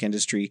music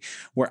industry,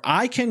 where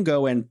I can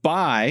go and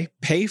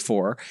pay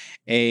for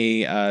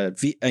an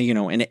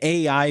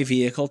AI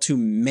vehicle to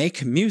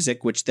make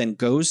music, which then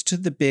goes to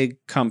the big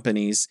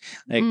companies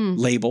like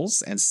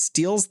labels and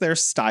steals their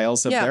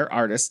styles of their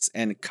artists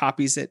and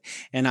copies it.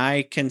 And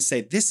I can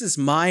say, this is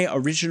my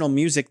original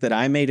music that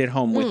I made at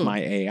home with my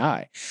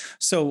AI.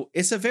 So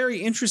it's a very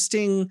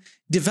interesting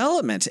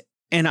development.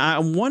 And I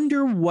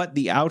wonder what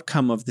the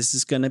outcome of this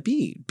is going to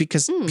be,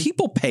 because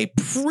people pay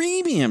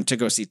premium to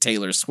go see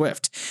Taylor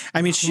Swift.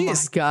 I mean, she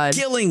is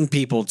killing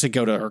people to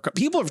go to her.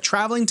 People are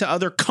traveling to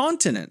other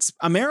continents.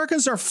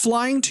 Americans are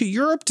flying to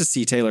Europe to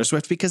see Taylor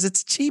Swift because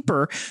it's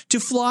cheaper to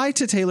fly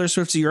to Taylor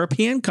Swift's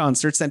European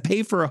concerts than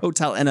pay for a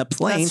hotel and a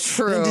plane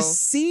than to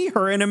see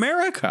her in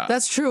America.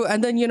 That's true.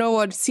 And then, you know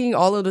what? Seeing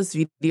all of those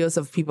videos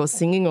of people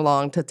singing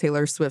along to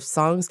Taylor Swift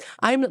songs,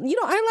 I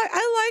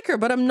like her,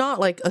 but I'm not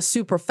like a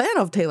super fan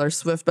of Taylor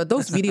Swift. But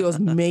those videos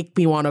make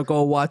me want to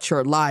go watch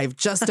her live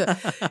just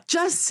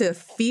to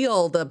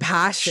feel the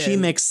passion. She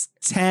makes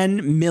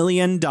 $10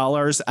 million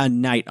a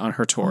night on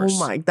her tours. Oh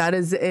my, that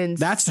is insane.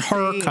 That's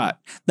her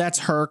cut.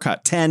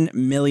 $10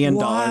 million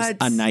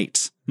a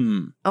night.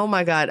 Oh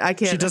my God, I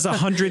can't. She does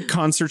 100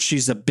 concerts.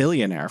 She's a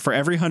billionaire. For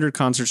every 100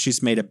 concerts,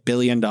 she's made $1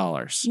 billion.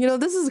 You know,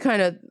 this is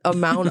kind of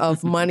amount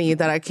of money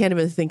that I can't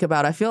even think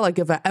about. I feel like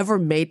if I ever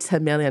made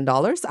 $10 million,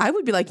 I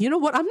would be like, you know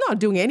what? I'm not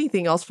doing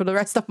anything else for the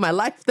rest of my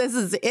life. This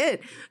is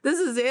it.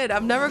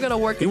 I'm never going to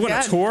work again. You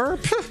want a tour?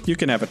 You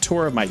can have a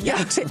tour of my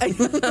yacht.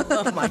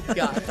 Oh my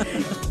God.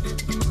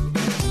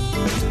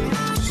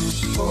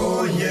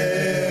 Oh,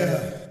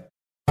 yeah.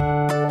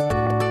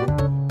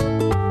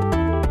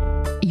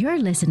 You're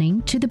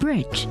listening to The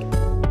Bridge.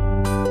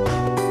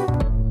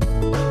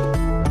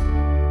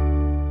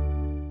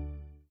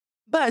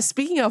 But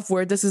speaking of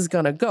where this is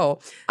going to go,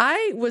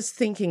 I was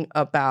thinking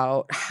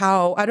about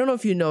how, I don't know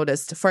if you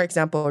noticed, for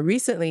example,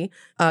 recently,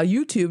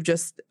 YouTube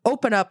just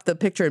opened up the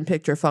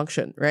picture-in-picture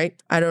function,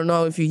 right? I don't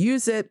know if you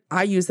use it.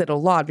 I use it a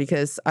lot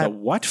because... The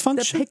what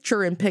function? The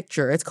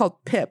picture-in-picture. It's called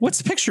PIP.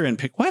 What's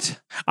picture-in-picture? What?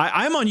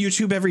 I'm on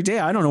YouTube every day.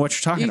 I don't know what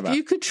you're talking about.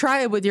 You could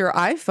try it with your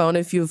iPhone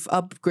if you've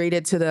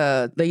upgraded to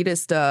the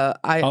latest...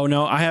 Oh,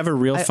 no. I have a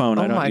real phone.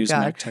 I don't use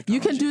Mac technology. You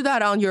can do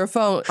that on your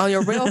phone, on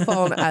your real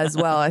phone as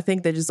well. I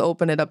think they just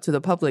open it up to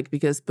the public,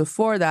 because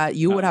before that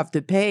you would have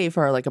to pay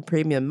for like a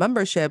premium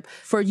membership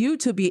for you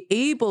to be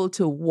able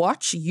to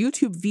watch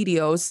YouTube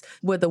videos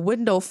with a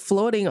window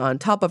floating on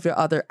top of your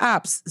other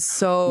apps.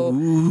 So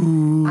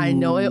I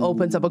know it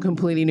opens up a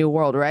completely new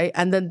world, right?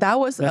 And then that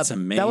was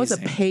a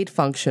paid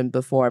function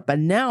before, but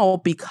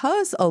now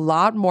because a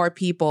lot more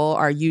people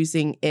are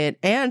using it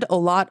and a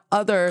lot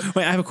other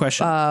Wait, I have a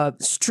question.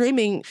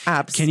 Streaming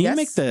apps. Can you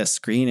make the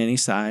screen any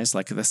size,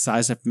 like the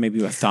size of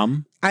maybe a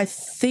thumb? I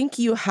think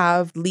you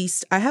have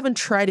least, I haven't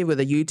tried it with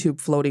a YouTube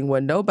floating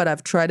window, but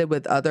I've tried it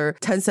with other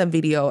Tencent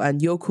Video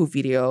and Youku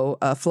Video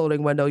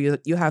floating window.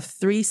 You have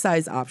 3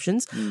 size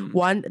options.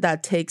 One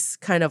that takes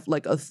kind of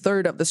like a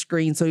third of the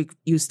screen, so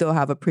you still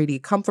have a pretty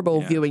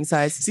comfortable viewing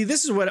size. See,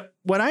 this is what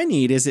what I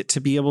need is it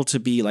to be able to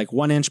be like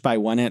 1 inch by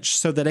 1 inch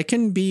so that it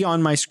can be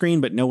on my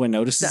screen, but no one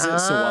notices it.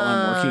 So while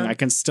I'm working, I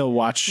can still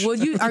watch. Well,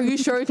 are you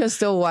sure you can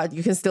still watch?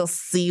 You can still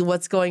see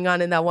what's going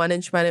on in that 1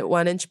 inch by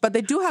 1 inch, but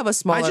they do have a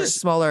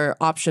smaller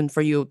option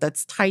for you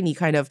that's tiny,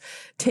 kind of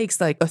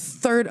takes like a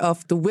third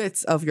of the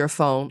width of your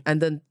phone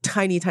and then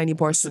tiny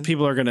portion. So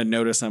people are going to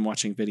notice I'm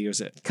watching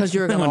videos because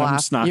you're going to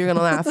laugh. You're going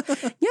to laugh.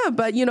 Yeah,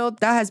 but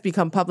that has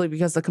become public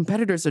because the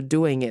competitors are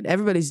doing it.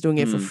 Everybody's doing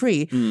it for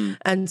free.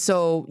 And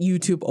so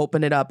YouTube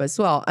opened it up as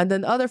well. And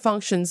then other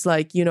functions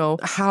like,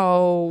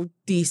 how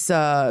these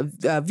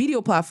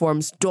video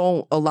platforms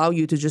don't allow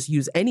you to just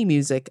use any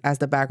music as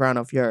the background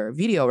of your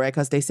video, right?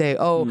 Because they say,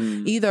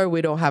 either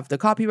we don't have the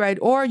copyright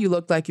or you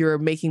look like you're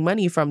making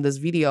money from this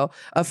video,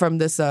 from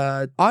this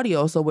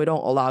audio, so we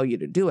don't allow you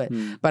to do it.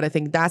 But I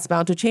think that's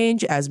bound to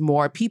change as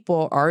more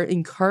people are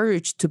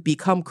encouraged to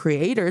become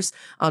creators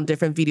on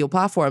different video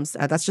platforms.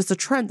 And that's just a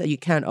trend that you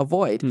can't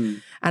avoid.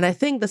 And I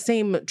think the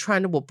same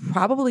trend will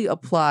probably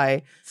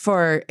apply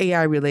for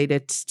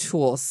AI-related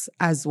tools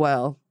as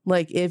well.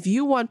 Like if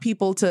you want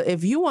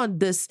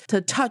this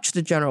to touch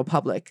the general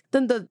public,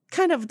 then the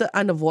kind of the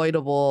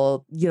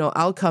unavoidable,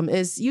 outcome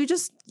is you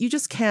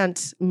just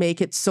can't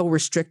make it so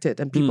restricted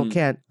and people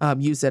can't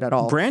use it at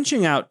all.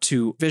 Branching out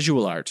to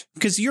visual art,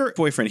 because your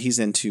boyfriend, he's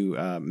into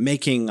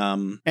making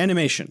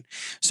animation.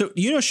 So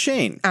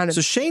Shane.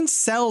 So Shane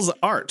sells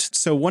art.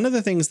 So one of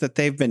the things that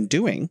they've been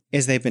doing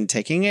is they've been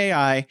taking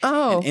AI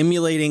and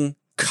emulating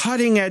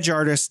cutting edge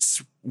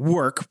artists'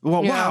 work.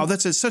 Well, wow,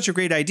 that's such a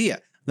great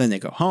idea. Then they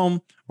go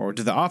home or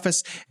to the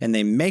office and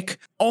they make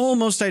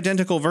almost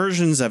identical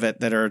versions of it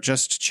that are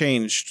just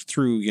changed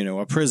through,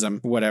 a prism,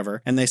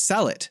 whatever, and they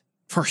sell it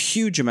for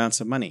huge amounts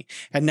of money.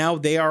 And now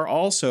they are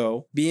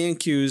also being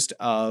accused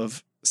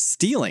of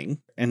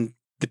stealing, and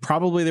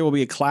probably there will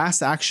be a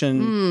class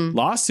action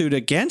lawsuit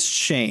against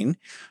Shane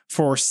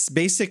for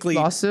basically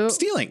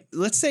stealing.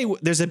 Let's say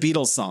there's a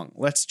Beatles song.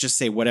 Let's just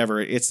say whatever.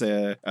 It's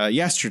a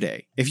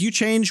Yesterday. If you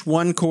change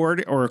one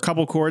chord or a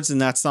couple chords in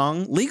that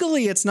song,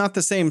 legally it's not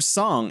the same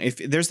song. If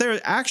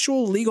there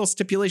actual legal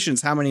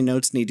stipulations how many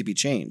notes need to be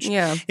changed.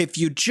 Yeah. If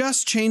you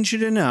just change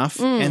it enough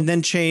and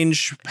then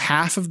change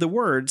half of the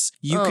words,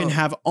 you can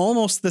have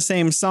almost the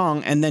same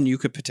song and then you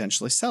could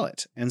potentially sell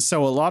it. And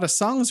so a lot of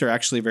songs are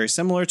actually very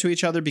similar to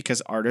each other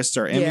because artists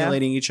are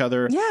emulating each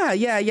other.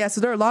 Yeah. So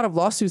there are a lot of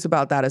lawsuits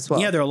about that as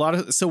well. Yeah, there are a lot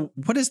of. So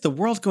what is the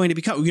world going to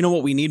become? You know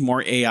what? We need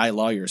more AI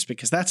lawyers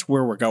because that's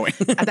where we're going.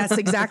 That's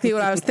exactly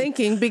what I was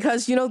thinking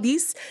because,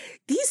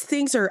 these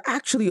things are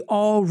actually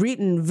all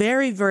written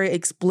very, very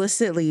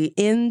explicitly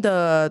in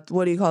the,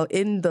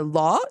 in the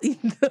law?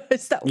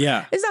 Is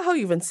that how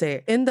you even say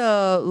it? In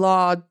the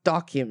law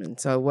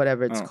documents or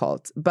whatever it's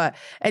called. But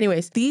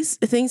anyways, these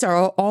things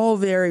are all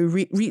very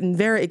written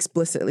very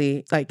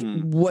explicitly. Like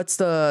what's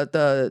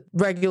the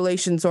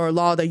regulations or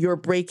law that you're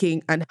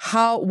breaking and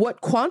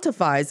what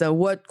quantifies and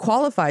what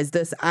qualifies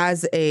this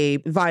as a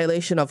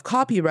violation of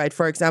copyright.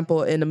 For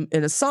example, in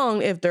a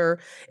song,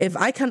 if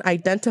I can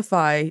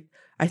identify,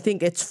 I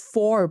think it's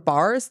 4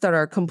 bars that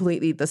are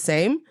completely the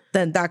same,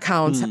 then that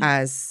counts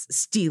as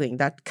stealing.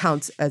 That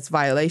counts as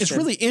violation. It's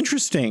really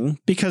interesting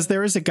because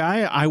there is a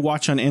guy I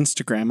watch on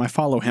Instagram. I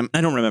follow him.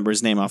 I don't remember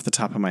his name off the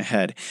top of my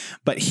head,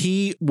 but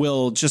he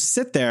will just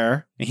sit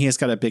there and he has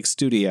got a big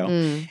studio.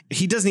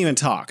 He doesn't even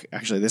talk.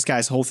 Actually, this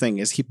guy's whole thing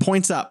is he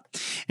points up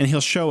and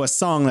he'll show a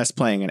song that's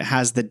playing and it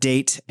has the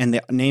date and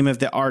the name of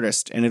the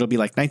artist and it'll be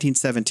like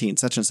 1917,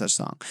 such and such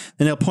song.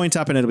 Then he'll point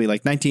up and it'll be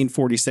like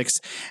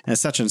 1946 and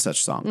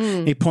such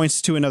song. He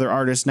points to another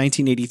artist,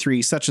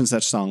 1983, such and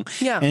such song.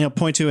 Yeah. And he'll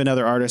point to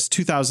another artist,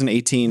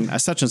 2018, a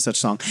such and such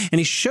song. And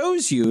he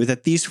shows you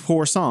that these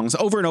 4 songs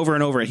over and over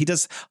and over. He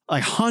does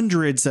like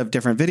hundreds of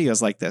different videos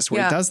like this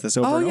where he does this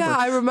over and over. Oh, yeah,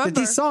 I remember. That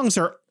these songs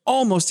are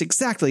almost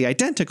exactly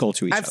identical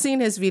to each other. I've seen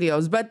his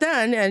videos, but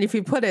then, and if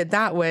you put it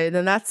that way,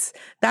 then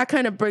that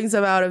kind of brings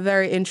about a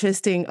very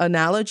interesting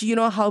analogy. You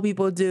know how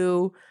people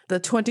do the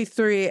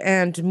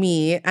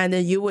 23andMe, and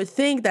then you would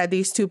think that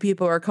these two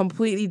people are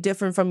completely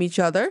different from each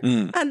other.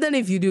 And then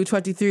if you do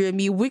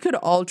 23andMe, we could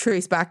all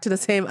trace back to the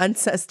same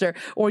ancestor,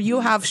 or you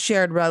have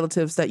shared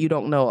relatives that you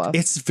don't know of.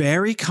 It's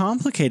very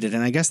complicated.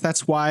 And I guess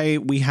that's why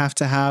we have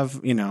to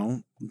have,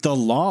 the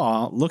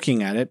law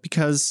looking at it,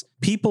 because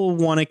people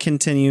want to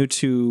continue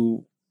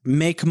to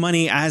make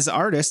money as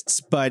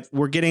artists, but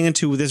we're getting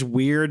into this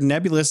weird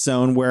nebulous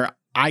zone where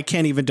I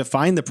can't even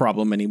define the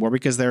problem anymore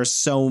because there are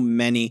so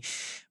many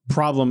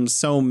problems,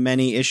 so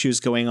many issues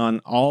going on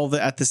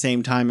at the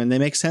same time, and they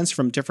make sense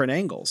from different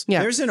angles.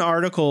 Yeah. There's an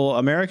article,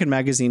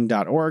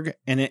 AmericanMagazine.org,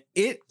 and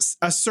it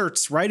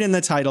asserts right in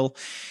the title,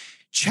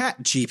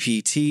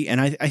 ChatGPT, and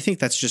I think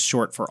that's just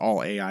short for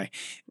all AI,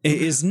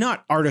 it is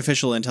not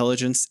artificial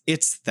intelligence,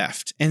 it's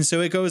theft. And so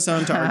it goes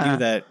on to argue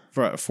that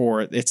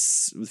for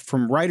it's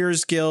from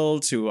Writers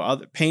Guild to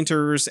other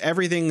painters,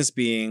 everything's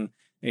being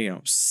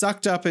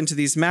sucked up into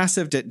these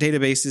massive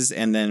databases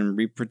and then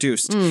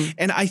reproduced.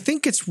 And I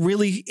think it's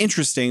really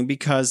interesting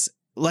because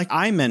like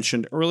I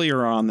mentioned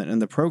earlier on in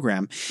the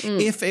program,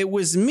 if it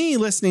was me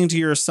listening to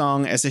your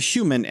song as a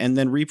human and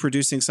then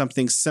reproducing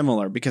something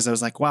similar because I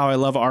was like, wow, I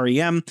love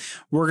REM.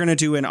 We're going to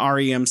do an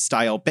REM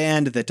style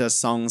band that does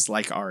songs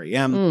like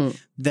REM.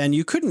 Then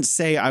you couldn't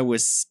say I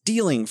was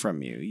stealing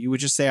from you. You would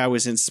just say I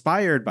was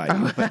inspired by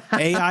you. But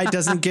AI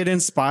doesn't get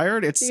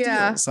inspired. It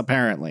steals,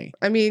 apparently.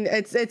 I mean,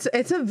 it's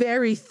a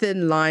very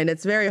thin line.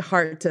 It's very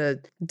hard to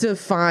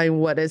define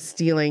what is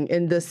stealing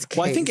in this case.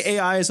 Well, I think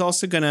AI is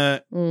also going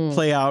to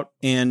play out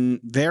in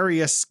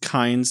various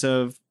kinds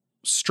of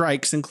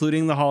strikes,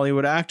 including the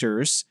Hollywood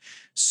actors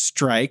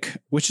strike,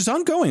 which is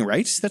ongoing,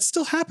 right? That's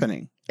still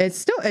happening.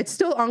 It's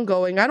still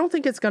ongoing. I don't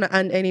think it's going to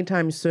end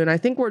anytime soon. I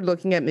think we're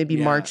looking at maybe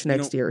March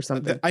next year or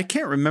something. I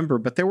can't remember,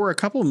 but there were a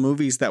couple of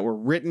movies that were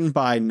written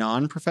by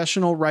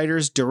non-professional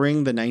writers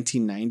during the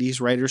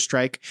 1990s writer's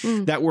strike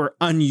that were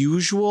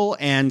unusual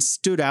and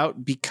stood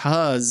out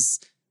because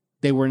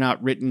they were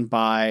not written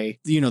by,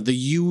 the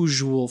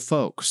usual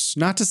folks.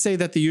 Not to say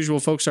that the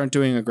usual folks aren't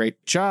doing a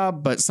great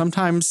job, but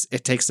sometimes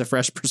it takes a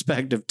fresh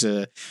perspective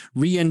to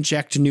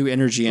re-inject new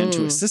energy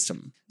into a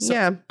system.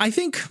 So I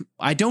think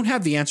I don't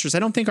have the answers. I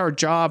don't think our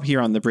job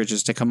here on The Bridge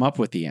is to come up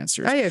with the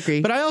answers. I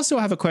agree. But I also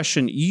have a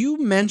question. You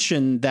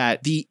mentioned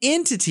that the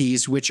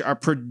entities which are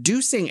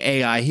producing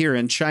AI here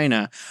in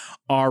China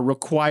are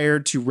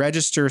required to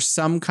register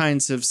some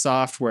kinds of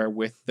software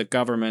with the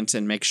government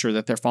and make sure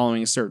that they're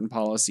following certain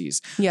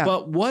policies. Yeah.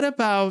 But what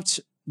about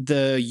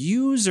the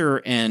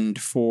user end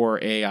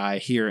for AI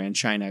here in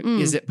China?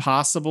 Is it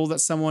possible that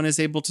someone is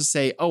able to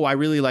say, oh, I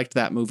really liked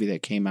that movie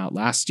that came out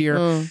last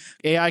year.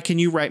 AI, can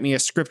you write me a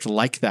script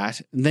like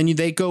that? And then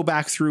they go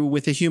back through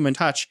with a human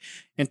touch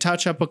and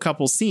touch up a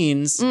couple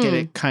scenes, get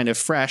it kind of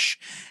fresh,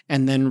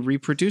 and then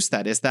reproduce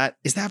that. Is that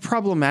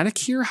problematic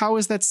here? How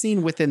is that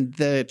seen within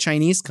the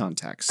Chinese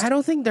context? I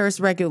don't think there's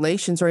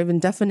regulations or even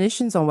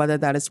definitions on whether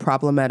that is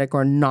problematic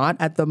or not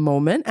at the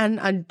moment.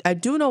 And I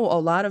do know a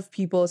lot of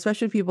people,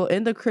 especially people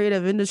in the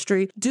creative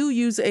industry, do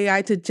use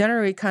AI to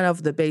generate kind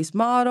of the base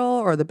model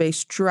or the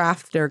base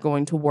draft they're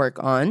going to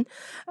work on.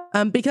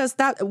 Because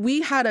that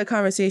we had a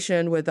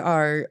conversation with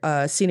our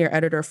senior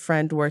editor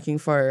friend working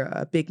for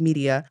a big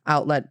media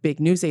outlet, big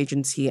news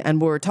agency, and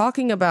we were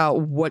talking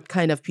about what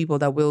kind of people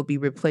that will be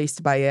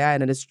replaced by AI,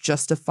 and it's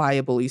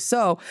justifiably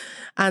so.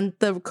 And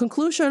the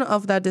conclusion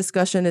of that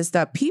discussion is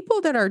that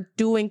people that are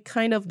doing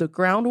kind of the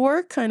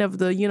groundwork, kind of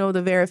the,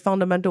 the very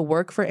fundamental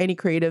work for any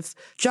creative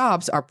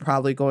jobs are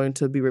probably going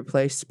to be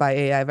replaced by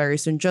AI very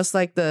soon. Just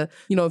like if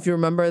you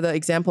remember the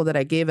example that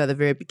I gave at the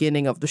very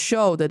beginning of the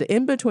show, that the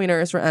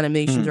in-betweeners for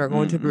animations are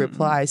going to be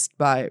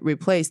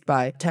replaced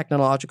by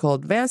technological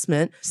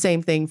advancement.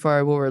 Same thing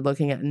for what we're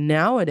looking at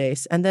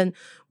nowadays. And then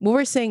what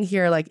we're saying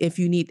here, like if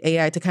you need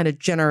AI to kind of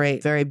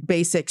generate very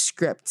basic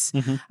scripts,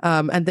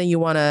 and then you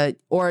want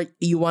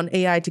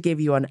AI to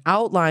give you an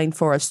outline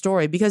for a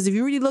story, because if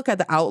you really look at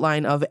the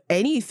outline of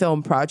any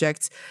film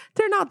projects,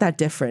 they're not that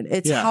different.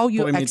 It's how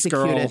you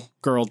execute it.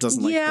 Girl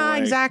doesn't like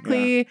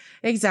boy.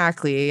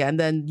 Exactly. And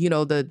then,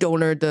 the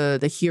donor,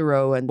 the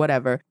hero and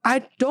whatever.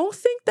 I don't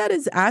think that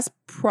is as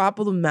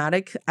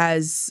problematic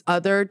as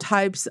other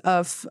types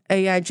of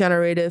AI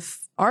generative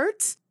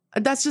art.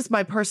 That's just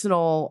my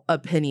personal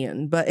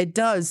opinion, but it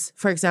does.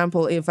 For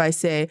example, if I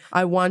say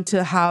I want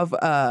to have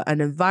an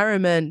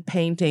environment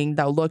painting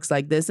that looks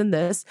like this and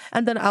this,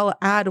 and then I'll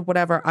add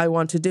whatever I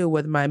want to do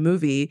with my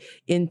movie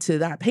into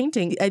that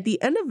painting. At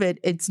the end of it,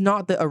 it's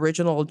not the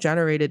original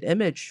generated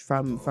image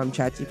from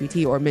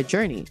ChatGPT or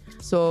Midjourney.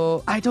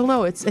 So I don't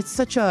know. It's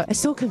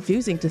so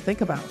confusing to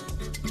think about.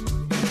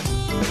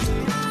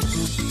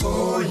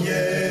 Oh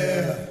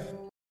yeah.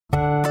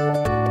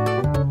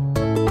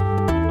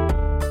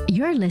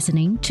 You're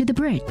listening to The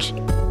Bridge.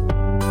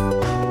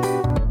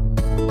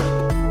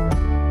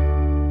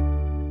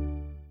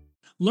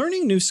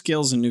 Learning new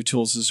skills and new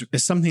tools is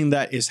something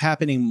that is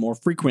happening more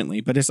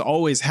frequently, but it's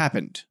always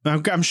happened.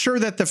 I'm sure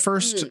that the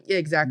first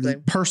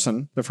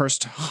person, the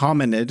first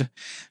hominid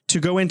to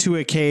go into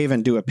a cave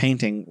and do a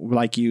painting,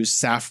 like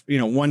use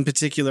one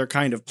particular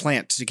kind of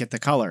plant to get the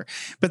color.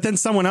 But then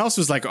someone else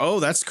was like, oh,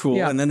 that's cool.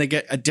 Yeah. And then they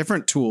get a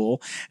different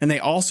tool and they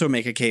also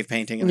make a cave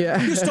painting. And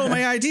you stole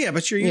my idea,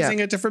 but you're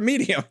using a different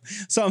medium.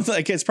 So I'm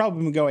like, it's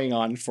probably been going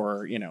on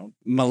for,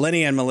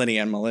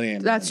 millennia.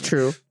 That's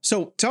true.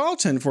 So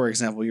Dalton, for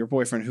example, your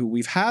boyfriend who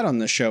we've had on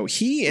the show,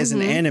 he is an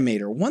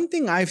animator. One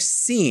thing I've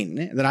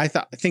seen that I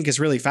think is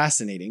really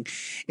fascinating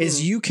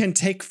is you can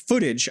take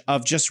footage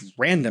of just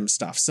random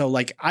stuff. So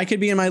like I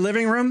could be in my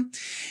living room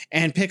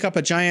and pick up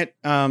a giant,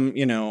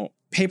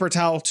 paper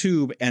towel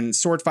tube and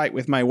sword fight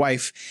with my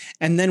wife.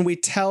 And then we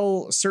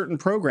tell certain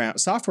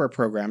software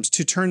programs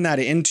to turn that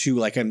into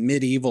like a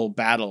medieval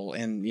battle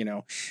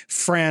in,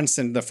 France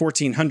in the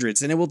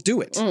 1400s, and it will do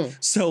it.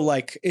 So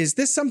like, is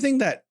this something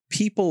that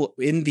people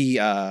in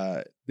the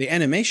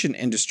animation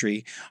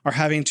industry are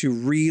having to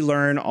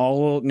relearn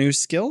all new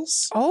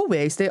skills?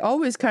 Always. They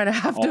always kind of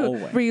have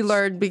to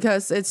relearn,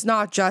 because it's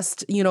not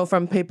just,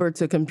 from paper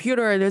to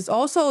computer. There's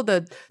also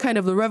the kind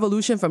of the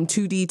revolution from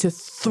 2D to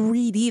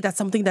 3D. That's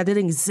something that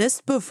didn't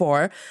exist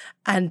before.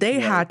 and they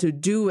had to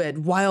do it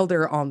while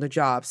they're on the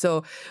job.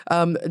 So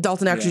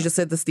Dalton actually just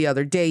said this the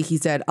other day. He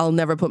said, I'll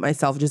never put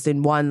myself just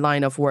in one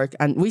line of work.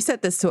 And we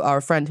said this to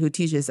our friend who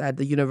teaches at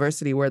the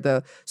university where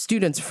the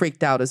students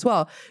freaked out as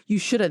well. You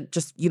shouldn't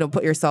just,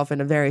 put yourself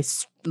in a very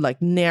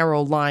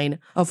narrow line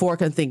of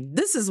work and think,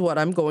 this is what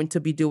I'm going to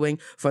be doing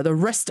for the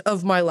rest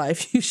of my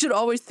life. You should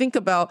always think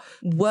about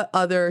what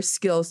other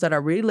skills that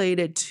are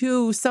related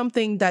to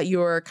something that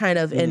you're kind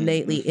of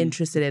innately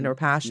interested in or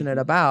passionate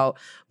about,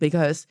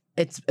 because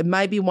it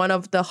might be one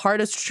of the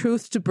hardest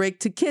truths to break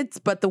to kids,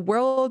 but the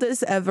world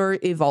is ever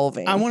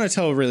evolving. I want to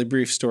tell a really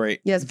brief story.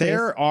 Yes, please.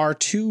 There are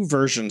 2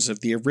 versions of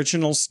the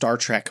original Star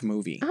Trek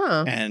movie.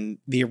 And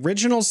the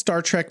original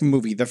Star Trek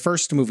movie, the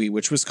first movie,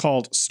 which was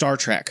called Star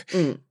Trek,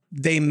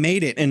 they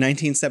made it in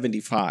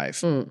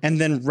 1975. And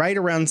then right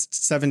around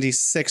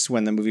 76,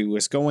 when the movie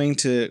was going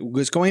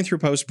through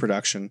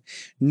post-production,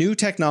 new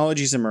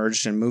technologies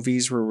emerged and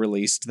movies were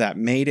released that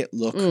made it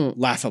look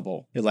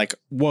laughable. You're like,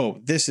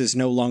 whoa, this is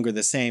no longer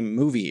the same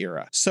movie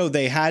era. So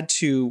they had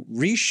to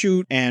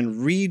reshoot and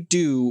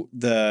redo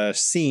the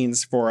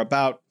scenes for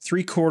about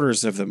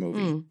 3/4 of the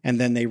movie. And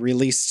then they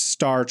released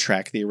Star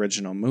Trek, the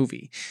original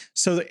movie.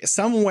 So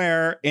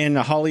somewhere in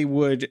a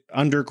Hollywood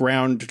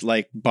underground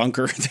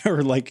bunker, they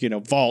were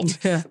vault,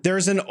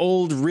 there's an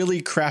old,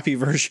 really crappy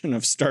version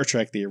of Star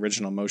Trek, the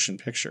original motion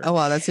picture. Oh,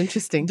 wow, that's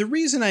interesting. The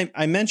reason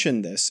I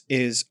mentioned this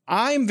is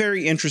I'm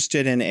very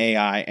interested in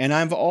AI, and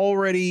I've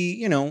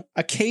already,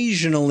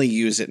 occasionally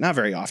use it. Not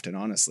very often,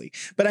 honestly,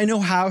 but I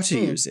know how to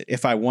use it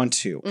if I want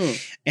to.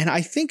 And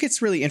I think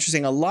it's really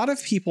interesting. A lot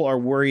of people are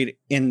worried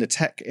in the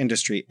tech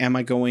industry, am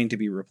I going to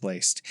be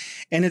replaced?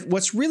 And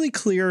what's really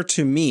clear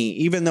to me,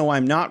 even though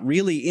I'm not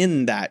really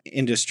in that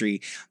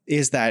industry,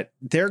 is that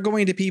they're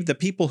going to be the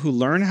people who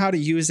learn how to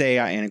use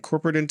AI and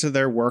incorporate it into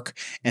their work,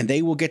 and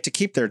they will get to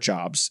keep their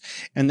jobs.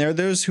 And there are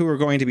those who are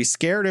going to be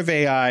scared of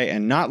AI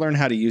and not learn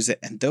how to use it,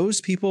 and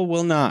those people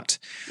will not.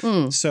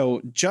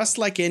 So just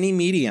like any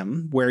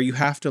medium where you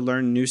have to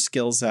learn new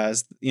skills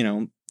as,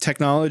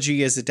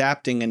 technology is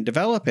adapting and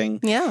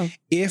developing,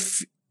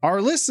 if our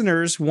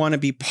listeners want to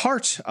be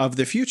part of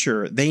the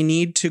future, they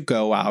need to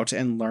go out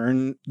and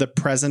learn the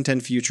present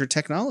and future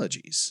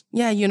technologies.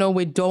 Yeah,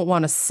 we don't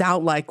want to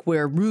sound like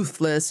we're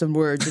ruthless and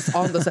we're just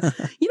on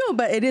the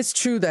but it is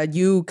true that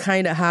you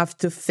kind of have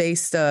to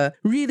face the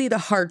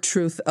hard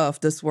truth of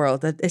this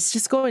world, that it's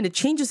just going to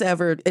change is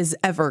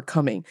ever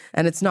coming,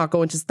 and it's not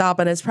going to stop,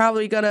 and it's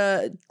probably going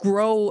to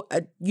grow,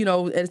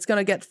 it's going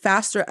to get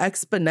faster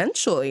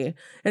exponentially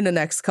in the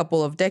next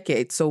couple of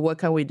decades. So what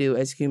can we do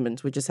as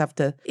humans? We just have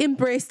to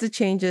embrace the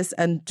changes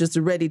and just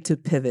ready to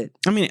pivot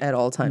at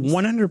all times.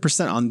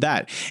 100% on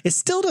that. It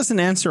still doesn't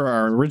answer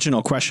our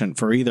original question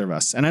for either of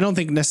us. And I don't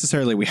think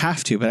necessarily we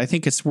have to, but I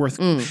think it's worth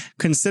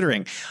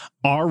considering.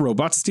 Are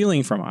robots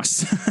stealing from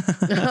us?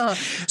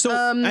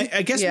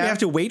 I guess we have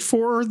to wait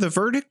for the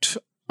verdict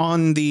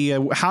on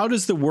the how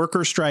does the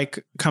worker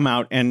strike come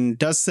out, and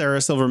does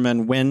Sarah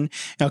Silverman win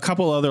a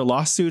couple other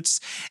lawsuits?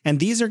 And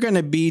these are going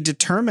to be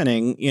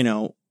determining,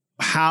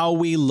 how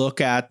we look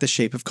at the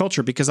shape of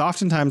culture, because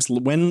sometimes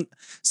when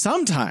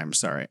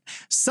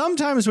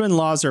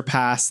laws are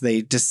passed,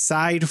 they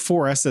decide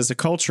for us as a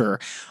culture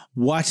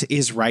what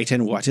is right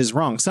and what is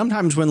wrong.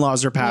 Sometimes when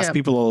laws are passed,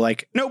 people are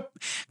like, nope,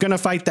 gonna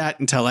fight that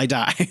until I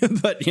die.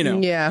 But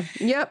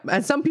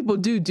and some people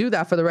do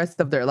that for the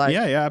rest of their life.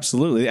 Yeah,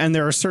 absolutely. And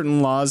there are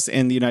certain laws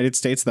in the United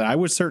States that I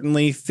would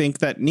certainly think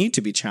that need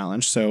to be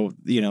challenged. So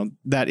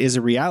that is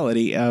a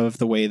reality of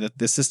the way that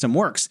the system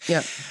works.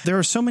 There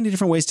are so many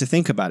different ways to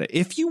think about it.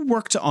 If you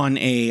worked on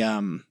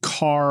a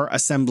car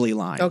assembly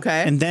line,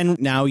 and then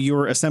now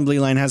your assembly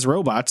line has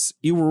robots,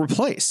 you were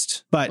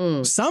replaced.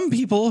 But some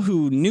people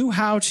who knew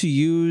how to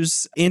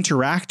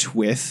interact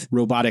with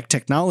robotic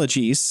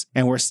technologies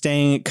and were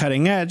staying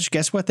cutting edge,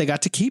 guess what? They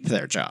got to keep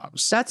their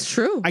jobs. That's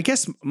true. I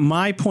guess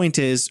my point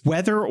is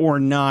whether or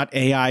not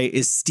AI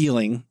is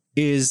stealing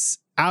is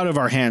out of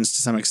our hands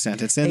to some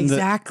extent. It's in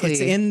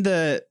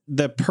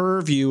the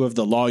purview of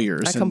the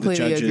lawyers and the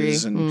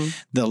judges and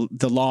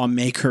the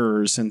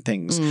lawmakers and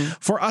things.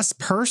 For us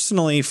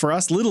personally, for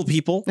us little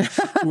people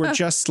who are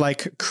just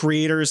like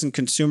creators and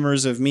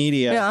consumers of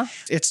media,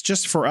 it's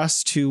just for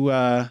us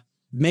to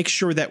make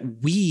sure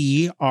that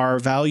we are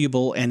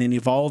valuable in an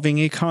evolving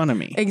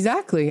economy.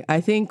 Exactly. I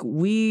think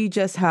we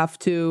just have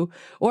to,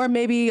 or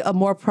maybe a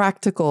more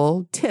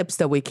practical tips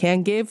that we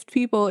can give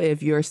people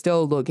if you're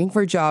still looking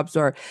for jobs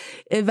or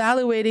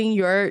evaluating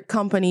your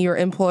company, your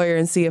employer,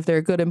 and see if they're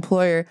a good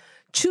employer.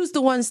 Choose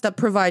the ones that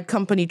provide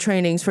company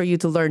trainings for you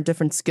to learn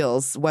different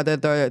skills, whether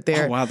they're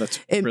that's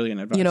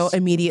brilliant advice.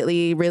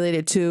 Immediately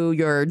related to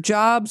your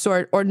jobs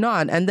or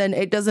not. And then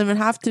it doesn't even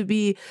have to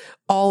be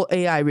all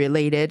AI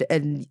related.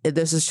 And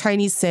there's this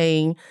Chinese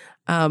saying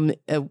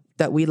that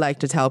that we like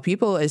to tell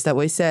people is that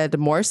we said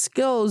more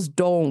skills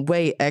don't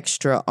weigh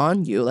extra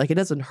on you. Like, it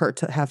doesn't hurt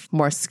to have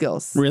more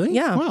skills. Really?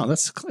 Yeah. Wow.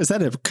 Is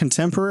that a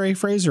contemporary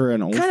phrase or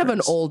an old Kind of phrase?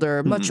 an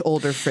older, much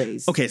older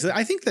phrase. Okay, so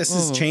I think this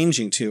is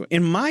changing too.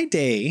 In my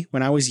day,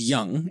 when I was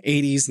young,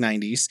 80s,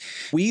 90s,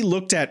 we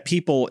looked at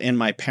people in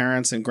my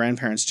parents' and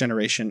grandparents'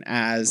 generation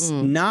as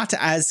not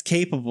as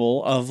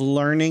capable of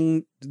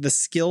learning the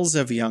skills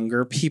of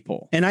younger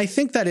people. And I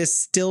think that is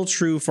still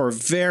true for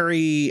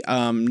very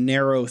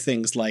narrow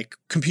things like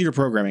computer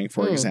programming,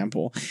 for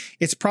example.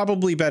 It's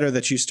probably better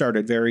that you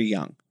started very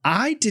young.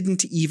 I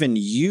didn't even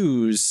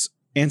use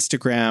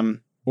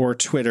Instagram or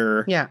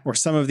Twitter or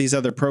some of these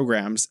other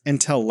programs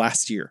until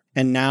last year.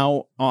 And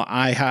now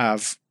I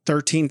have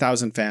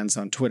 13,000 fans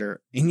on Twitter.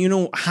 And you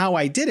know how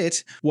I did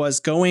it was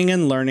going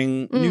and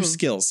learning new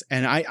skills.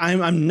 And I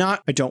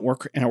don't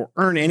work and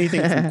earn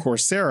anything from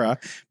Coursera,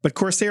 but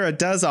Coursera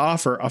does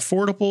offer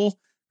affordable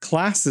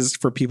classes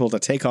for people to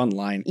take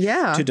online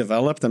to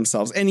develop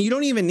themselves. And you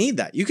don't even need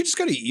that. You could just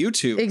go to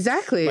YouTube.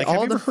 Exactly. Like,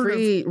 all the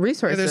free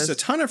resources. There's a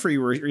ton of free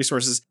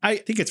resources. I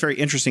think it's very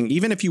interesting.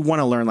 Even if you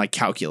want to learn like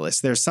calculus,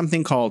 there's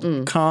something called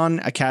Khan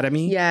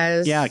Academy.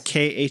 Yes. Yeah,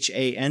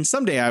 KHAN.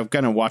 Someday I'm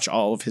going to watch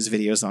all of his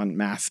videos on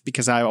math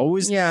because I've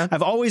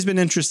always been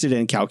interested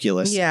in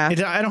calculus. Yeah.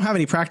 I don't have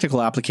any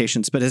practical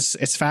applications, but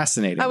it's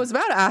fascinating. I was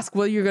about to ask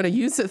what you're going to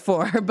use it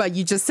for, but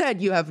you just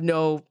said you have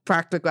no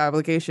practical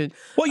application.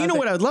 Well, you know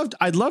what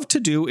I'd love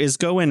to do is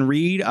go and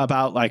read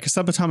about like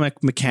subatomic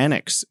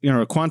mechanics,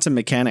 quantum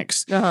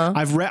mechanics.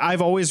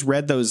 I've always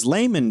read those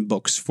layman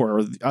books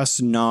for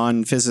us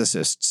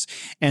non-physicists,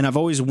 and I've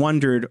always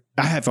wondered.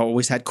 I have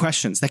always had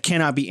questions that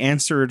cannot be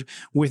answered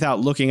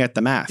without looking at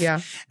the math. Yeah.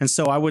 And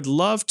so I would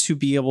love to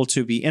be able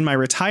to be in my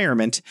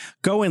retirement,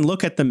 go and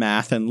look at the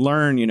math and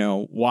learn,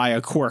 why a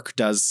quark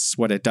does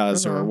what it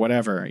does or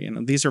whatever.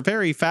 These are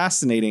very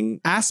fascinating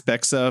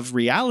aspects of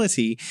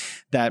reality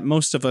that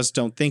most of us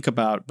don't think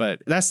about,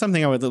 but that's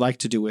something I would like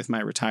to do with my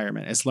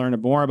retirement is learn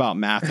more about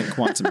math and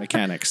quantum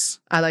mechanics.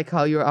 I like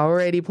how you're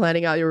already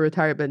planning out your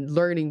retirement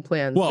learning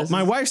plans. Well,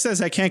 my wife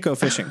says I can't go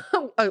fishing.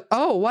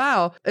 Oh,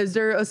 wow. Is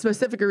there a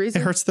specific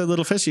reason? It hurts the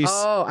little fishies.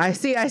 Oh, I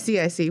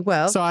see.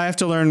 Well, so I have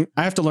to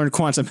learn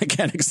quantum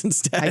mechanics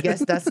instead. I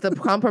guess that's the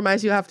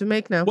compromise you have to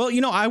make now. Well,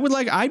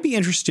 I'd be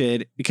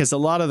interested because a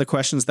lot of the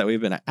questions that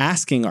we've been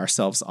asking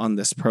ourselves on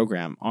this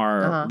program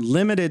are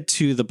limited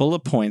to the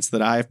bullet points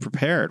that I've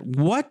prepared.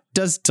 What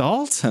does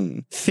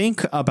Dalton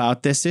think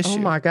about this issue? Oh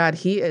my God,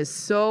 he is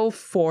so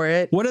for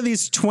it. What are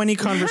these 20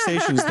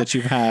 conversations that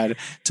you've had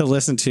to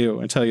listen to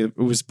until you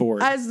was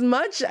bored? As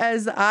much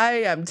as I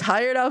am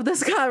tired of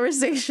this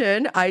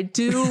conversation, I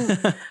do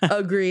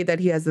agree that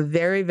he has a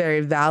very,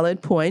 very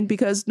valid point,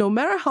 because no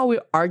matter how we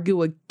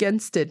argue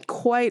against it,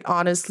 quite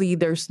honestly,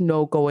 there's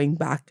no going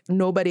back.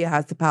 Nobody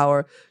has the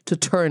power to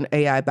turn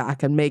AI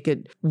back and make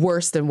it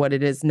worse than what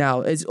it is now.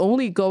 It's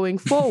only going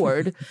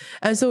forward.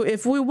 And so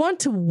if we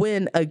want to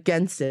win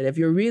against it, if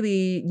you're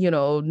really,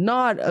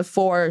 not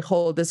for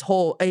this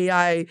whole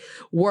AI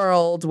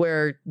world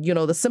where,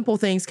 the simple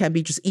things can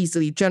be just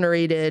easily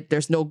generated,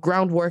 there's no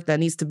groundwork that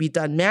needs to be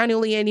done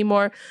manually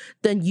anymore,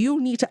 then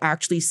you need to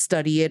actually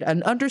study it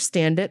and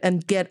understand it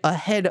and get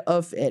ahead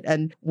of it.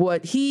 And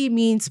what he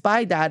means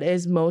by that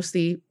is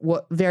mostly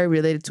very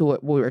related to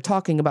what we were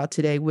talking about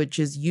today, which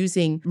is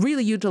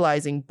really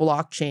utilizing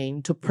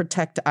blockchain to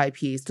protect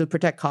IPs, to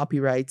protect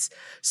copyrights,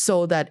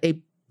 so that it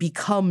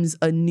becomes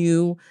a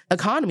new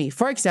economy.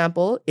 For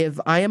example, if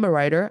I am a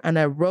writer and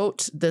I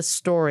wrote this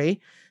story,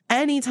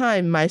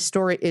 anytime my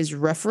story is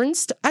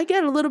referenced, I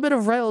get a little bit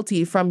of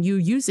royalty from you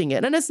using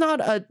it. And it's not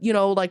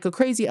like a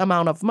crazy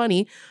amount of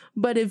money,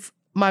 but if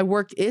my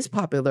work is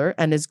popular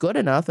and is good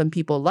enough and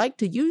people like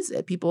to use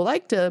it, people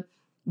like to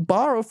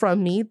borrow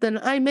from me, then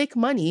I make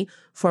money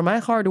for my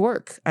hard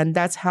work. And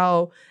that's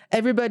how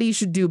everybody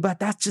should do. But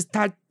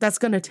that's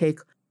going to take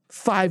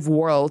 5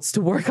 worlds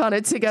to work on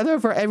it together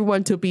for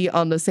everyone to be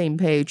on the same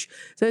page.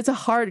 So it's a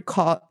hard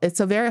cost. It's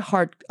a very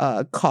hard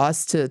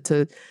cost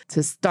to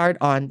start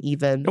on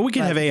even. But we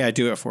can have AI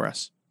do it for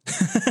us.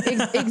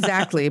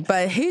 Exactly.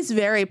 But he's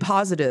very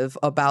positive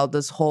about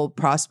this whole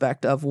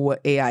prospect of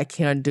what AI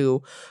can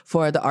do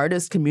for the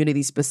artist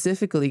community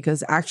specifically,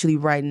 because actually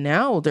right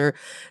now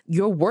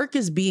your work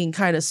is being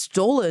kind of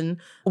stolen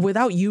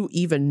without you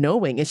even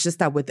knowing. It's just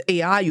that with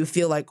AI, you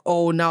feel like,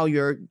 oh, now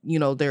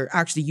they're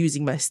actually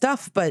using my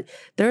stuff. But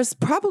there's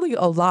probably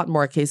a lot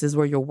more cases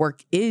where your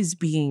work is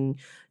being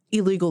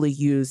illegally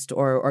used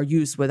or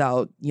used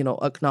without,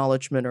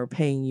 acknowledgement or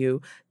paying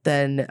you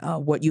than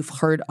what you've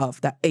heard of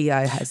that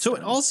AI has. So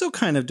it also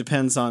kind of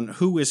depends on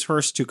who is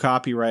first to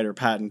copyright or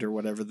patent or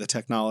whatever the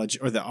technology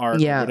or the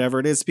art or whatever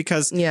it is,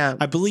 because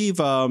I believe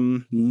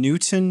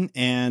Newton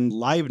and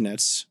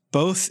Leibniz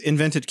both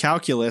invented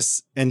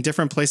calculus in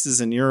different places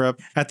in Europe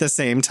at the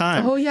same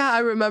time. Oh yeah, I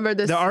remember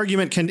this. The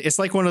argument it's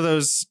like one of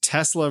those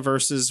Tesla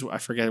versus, I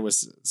forget what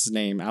was his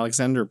name,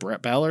 Alexander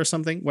Bell or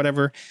something,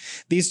 whatever.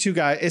 These two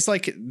guys, it's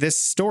like this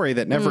story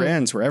that never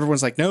ends where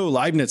everyone's like, no,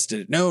 Leibniz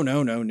did it. No,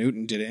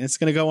 Newton did it. And it's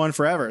going to go on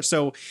forever.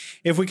 So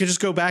if we could just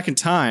go back in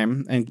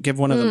time and give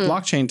one of them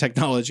blockchain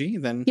technology,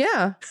 then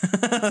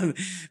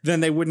then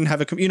they wouldn't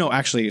have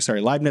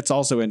Leibniz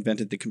also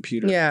invented the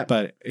computer,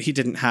 but he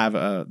didn't have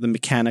the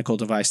mechanical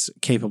device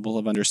capable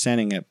of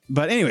understanding it.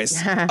 But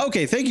anyways,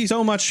 okay, thank you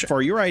so much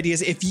for your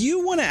ideas. If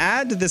you want to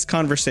add to this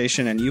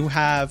conversation and you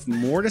have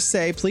more to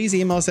say, please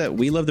email us at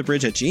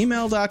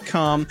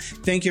welovethebridge@gmail.com.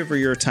 Thank you for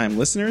your time,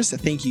 listeners.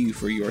 Thank you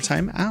for your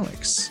time,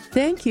 Alex.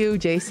 Thank you,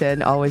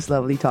 Jason. Always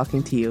lovely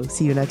talking to you.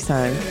 See you next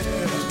time.